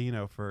Rick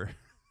Pitino for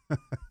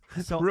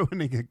So-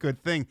 ruining a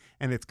good thing,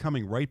 and it's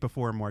coming right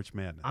before March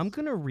Madness. I'm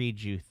going to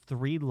read you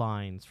 3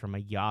 lines from a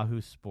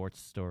Yahoo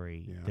Sports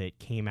story that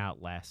came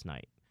out last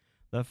night.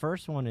 The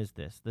first one is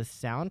this. The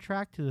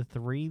soundtrack to the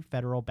 3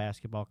 federal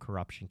basketball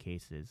corruption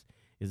cases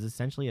is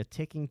essentially a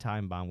ticking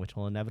time bomb which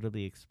will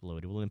inevitably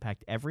explode. It will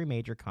impact every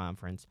major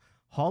conference,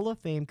 Hall of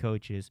Fame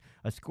coaches,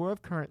 a score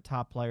of current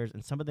top players,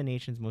 and some of the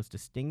nation's most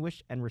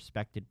distinguished and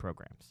respected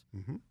programs.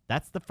 Mm-hmm.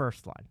 That's the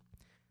first line.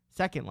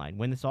 Second line,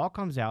 when this all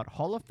comes out,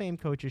 Hall of Fame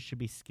coaches should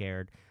be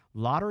scared.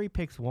 Lottery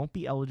picks won't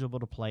be eligible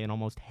to play, and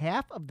almost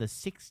half of the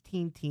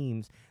 16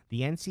 teams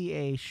the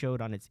NCAA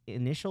showed on its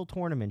initial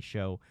tournament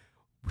show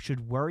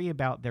should worry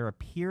about their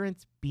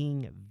appearance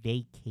being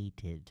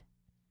vacated.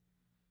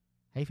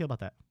 How do you feel about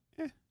that?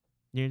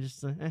 You're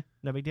just,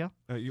 no big deal?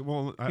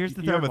 Here's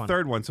the you have third a one.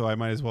 third one, so I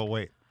might as well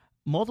wait.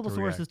 Multiple to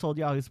sources react. told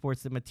Yahoo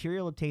Sports that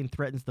material obtained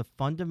threatens the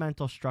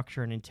fundamental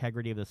structure and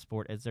integrity of the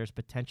sport, as there's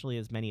potentially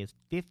as many as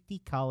 50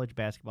 college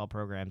basketball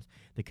programs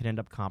that could end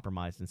up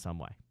compromised in some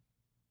way.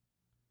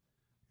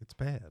 It's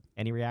bad.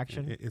 Any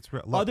reaction?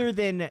 Look, Other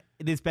than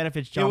this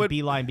benefits John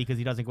Beilein because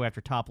he doesn't go after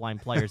top-line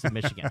players in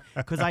Michigan.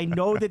 Because I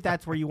know that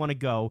that's where you want to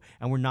go,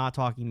 and we're not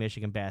talking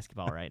Michigan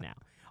basketball right now.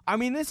 I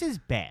mean, this is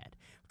bad.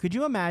 Could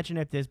you imagine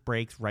if this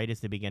breaks right as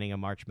the beginning of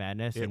March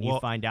Madness and you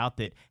find out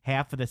that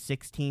half of the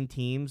 16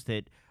 teams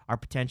that are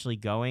potentially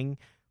going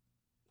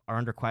are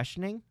under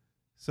questioning?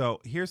 So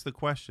here's the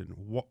question: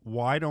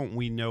 why don't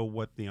we know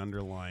what the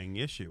underlying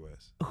issue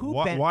is?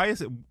 Why why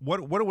is it?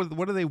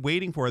 What are they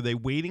waiting for? Are they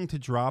waiting to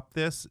drop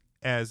this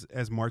as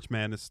March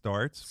Madness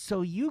starts?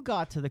 So you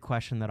got to the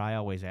question that I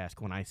always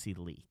ask when I see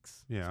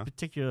leaks,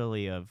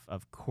 particularly of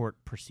court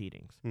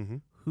proceedings. Mm-hmm.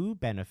 Who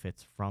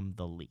benefits from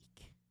the leak?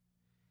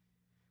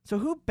 So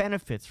who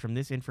benefits from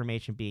this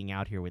information being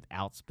out here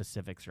without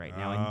specifics right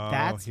now? And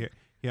that's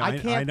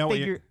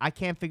I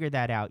can't figure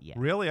that out yet.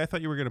 Really? I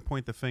thought you were going to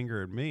point the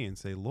finger at me and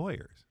say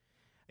lawyers,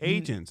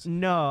 agents.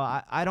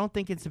 No, I don't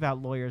think it's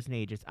about lawyers and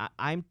agents.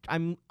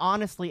 I'm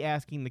honestly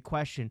asking the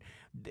question.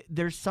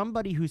 There's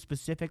somebody who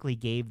specifically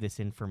gave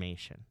this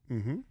information,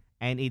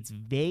 and it's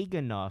vague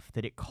enough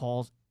that it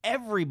calls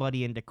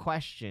everybody into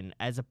question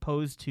as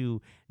opposed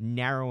to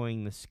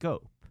narrowing the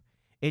scope.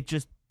 It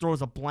just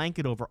throws a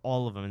blanket over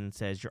all of them and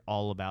says you're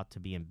all about to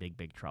be in big,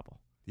 big trouble.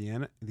 The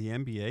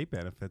NBA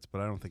benefits, but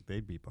I don't think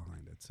they'd be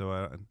behind it. So,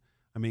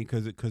 I mean,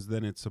 because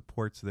then it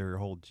supports their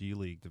whole G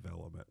League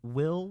development.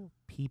 Will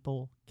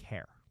people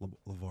care?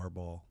 LeVar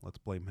Ball. Let's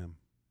blame him.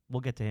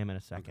 We'll get to him in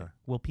a second. Okay.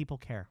 Will people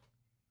care?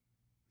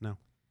 No.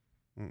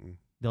 Mm-mm.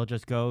 They'll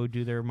just go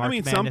do their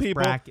March Madness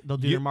bracket. They'll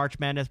do their March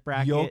Madness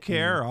bracket. You'll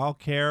care. I'll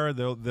care.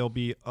 There will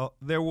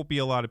be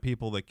a lot of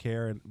people that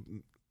care,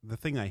 and the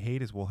thing I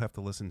hate is we'll have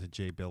to listen to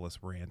Jay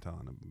Billis rant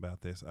on him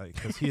about this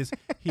because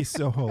he's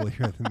so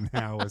holier than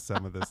thou with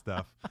some of this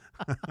stuff.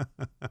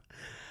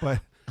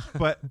 but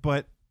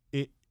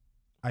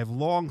I've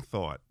long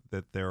thought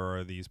that there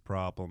are these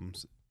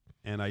problems,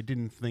 and I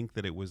didn't think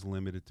that it was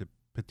limited to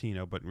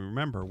Patino. But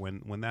remember,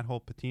 when that whole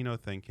Patino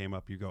thing came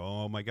up, you go,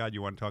 oh my God,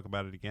 you want to talk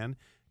about it again?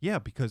 Yeah,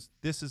 because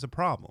this is a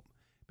problem.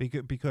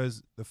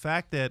 Because the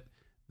fact that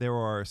there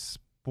are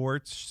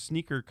sports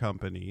sneaker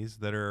companies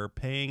that are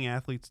paying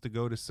athletes to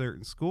go to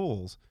certain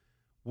schools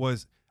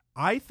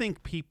I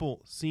think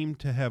people seem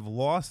to have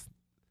lost,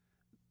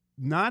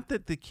 not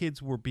that the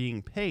kids were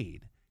being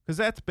paid, because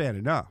that's bad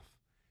enough.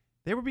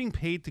 They were being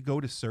paid to go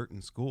to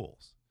certain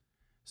schools.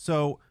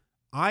 So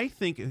I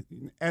think,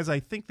 as I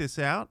think this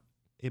out,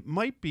 it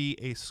might be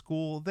a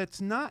school that's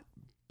not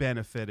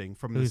benefiting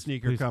from the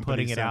sneaker company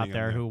putting it out sending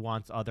there, them who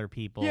wants other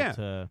people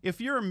to. If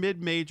you're a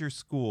mid-major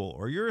school,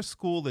 or you're a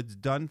school that's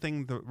done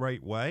things the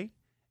right way,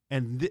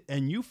 and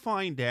you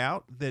find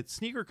out that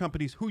sneaker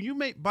companies, who you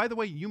may, by the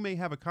way, you may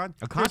have a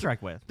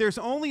contract with. There's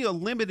only a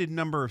limited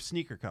number of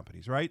sneaker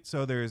companies, right?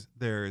 So there's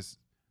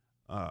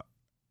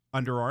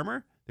Under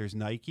Armour, there's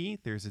Nike,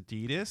 there's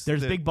Adidas,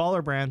 there's Big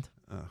Baller Brand.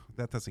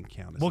 That doesn't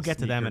count. As we'll a get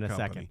to them in a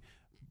company. second.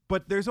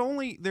 But there's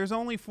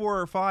only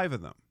 4 or 5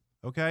 of them.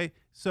 Okay,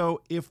 so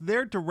if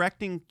they're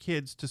directing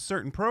kids to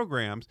certain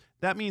programs,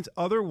 that means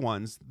other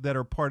ones that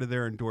are part of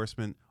their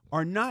endorsement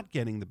are not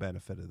getting the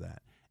benefit of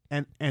that.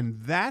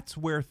 And that's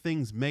where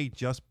things may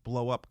just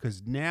blow up,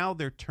 because now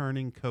they're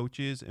turning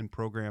coaches and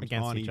programs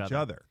against on each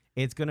other.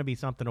 It's going to be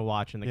something to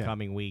watch in the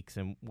coming weeks,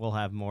 and we'll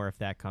have more if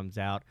that comes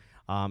out.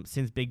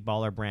 Since Big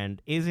Baller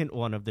Brand isn't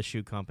one of the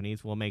shoe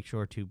companies, we'll make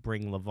sure to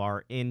bring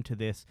LeVar into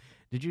this.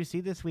 Did you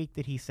see this week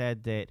that he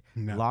said that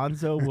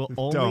Lonzo will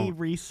only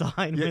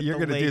re-sign with the Lakers? You're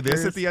going to do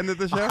this at the end of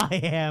the show? I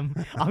am.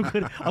 I'm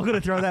going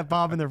to throw that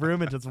bomb in the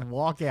room and just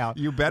walk out.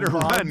 You better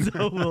run.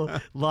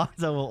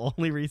 Lonzo will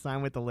only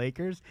re-sign with the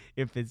Lakers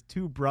if his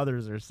 2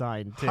 brothers are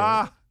signed too.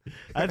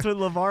 That's what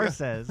LeVar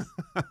says.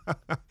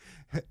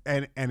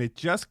 And it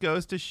just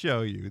goes to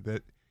show you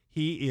that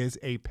he is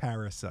a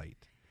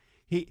parasite.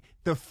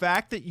 The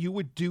fact that you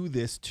would do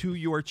this to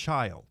your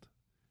child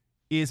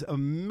is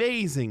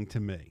amazing to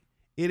me.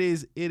 It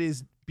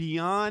is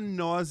beyond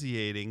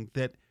nauseating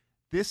that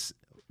this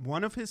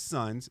one of his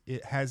sons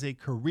has a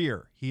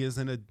career. He is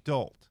an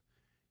adult.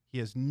 He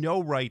has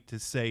no right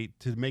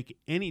to make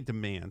any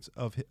demands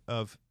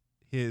of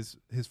his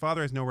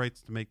father has no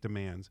rights to make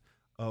demands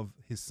of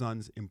his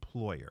son's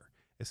employer,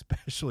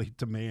 especially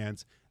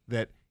demands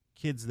that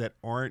kids that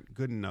aren't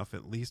good enough,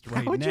 at least right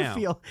now. How would you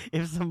feel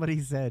if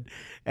somebody said,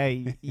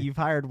 hey, you've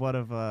hired one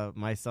of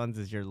my sons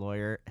as your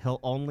lawyer. He'll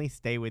only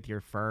stay with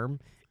your firm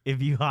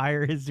if you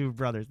hire his 2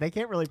 brothers. They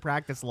can't really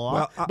practice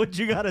law, but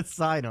you got to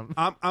sign them.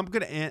 I'm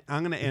gonna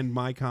end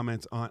my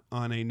comments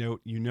on a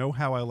note. You know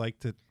how I like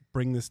to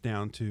bring this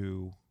down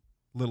to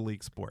Little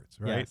League sports,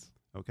 right? Yes.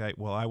 Okay.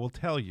 Well, I will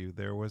tell you,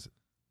 there was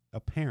a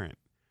parent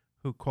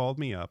who called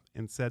me up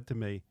and said to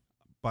me,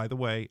 by the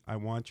way, I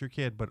want your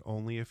kid, but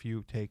only if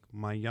you take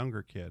my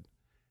younger kid.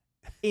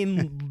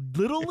 In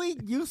Little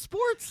League youth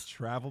sports?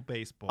 Travel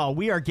baseball. Oh,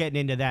 we are getting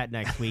into that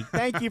next week.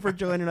 Thank you for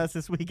joining us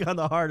this week on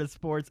The Heart of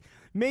Sports.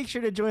 Make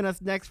sure to join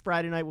us next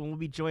Friday night when we'll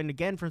be joined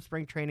again from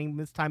spring training,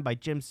 this time by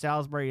Jim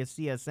Salisbury of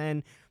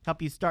CSN, to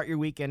help you start your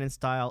weekend in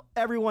style.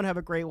 Everyone have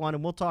a great one,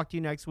 and we'll talk to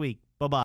you next week. Bye-bye.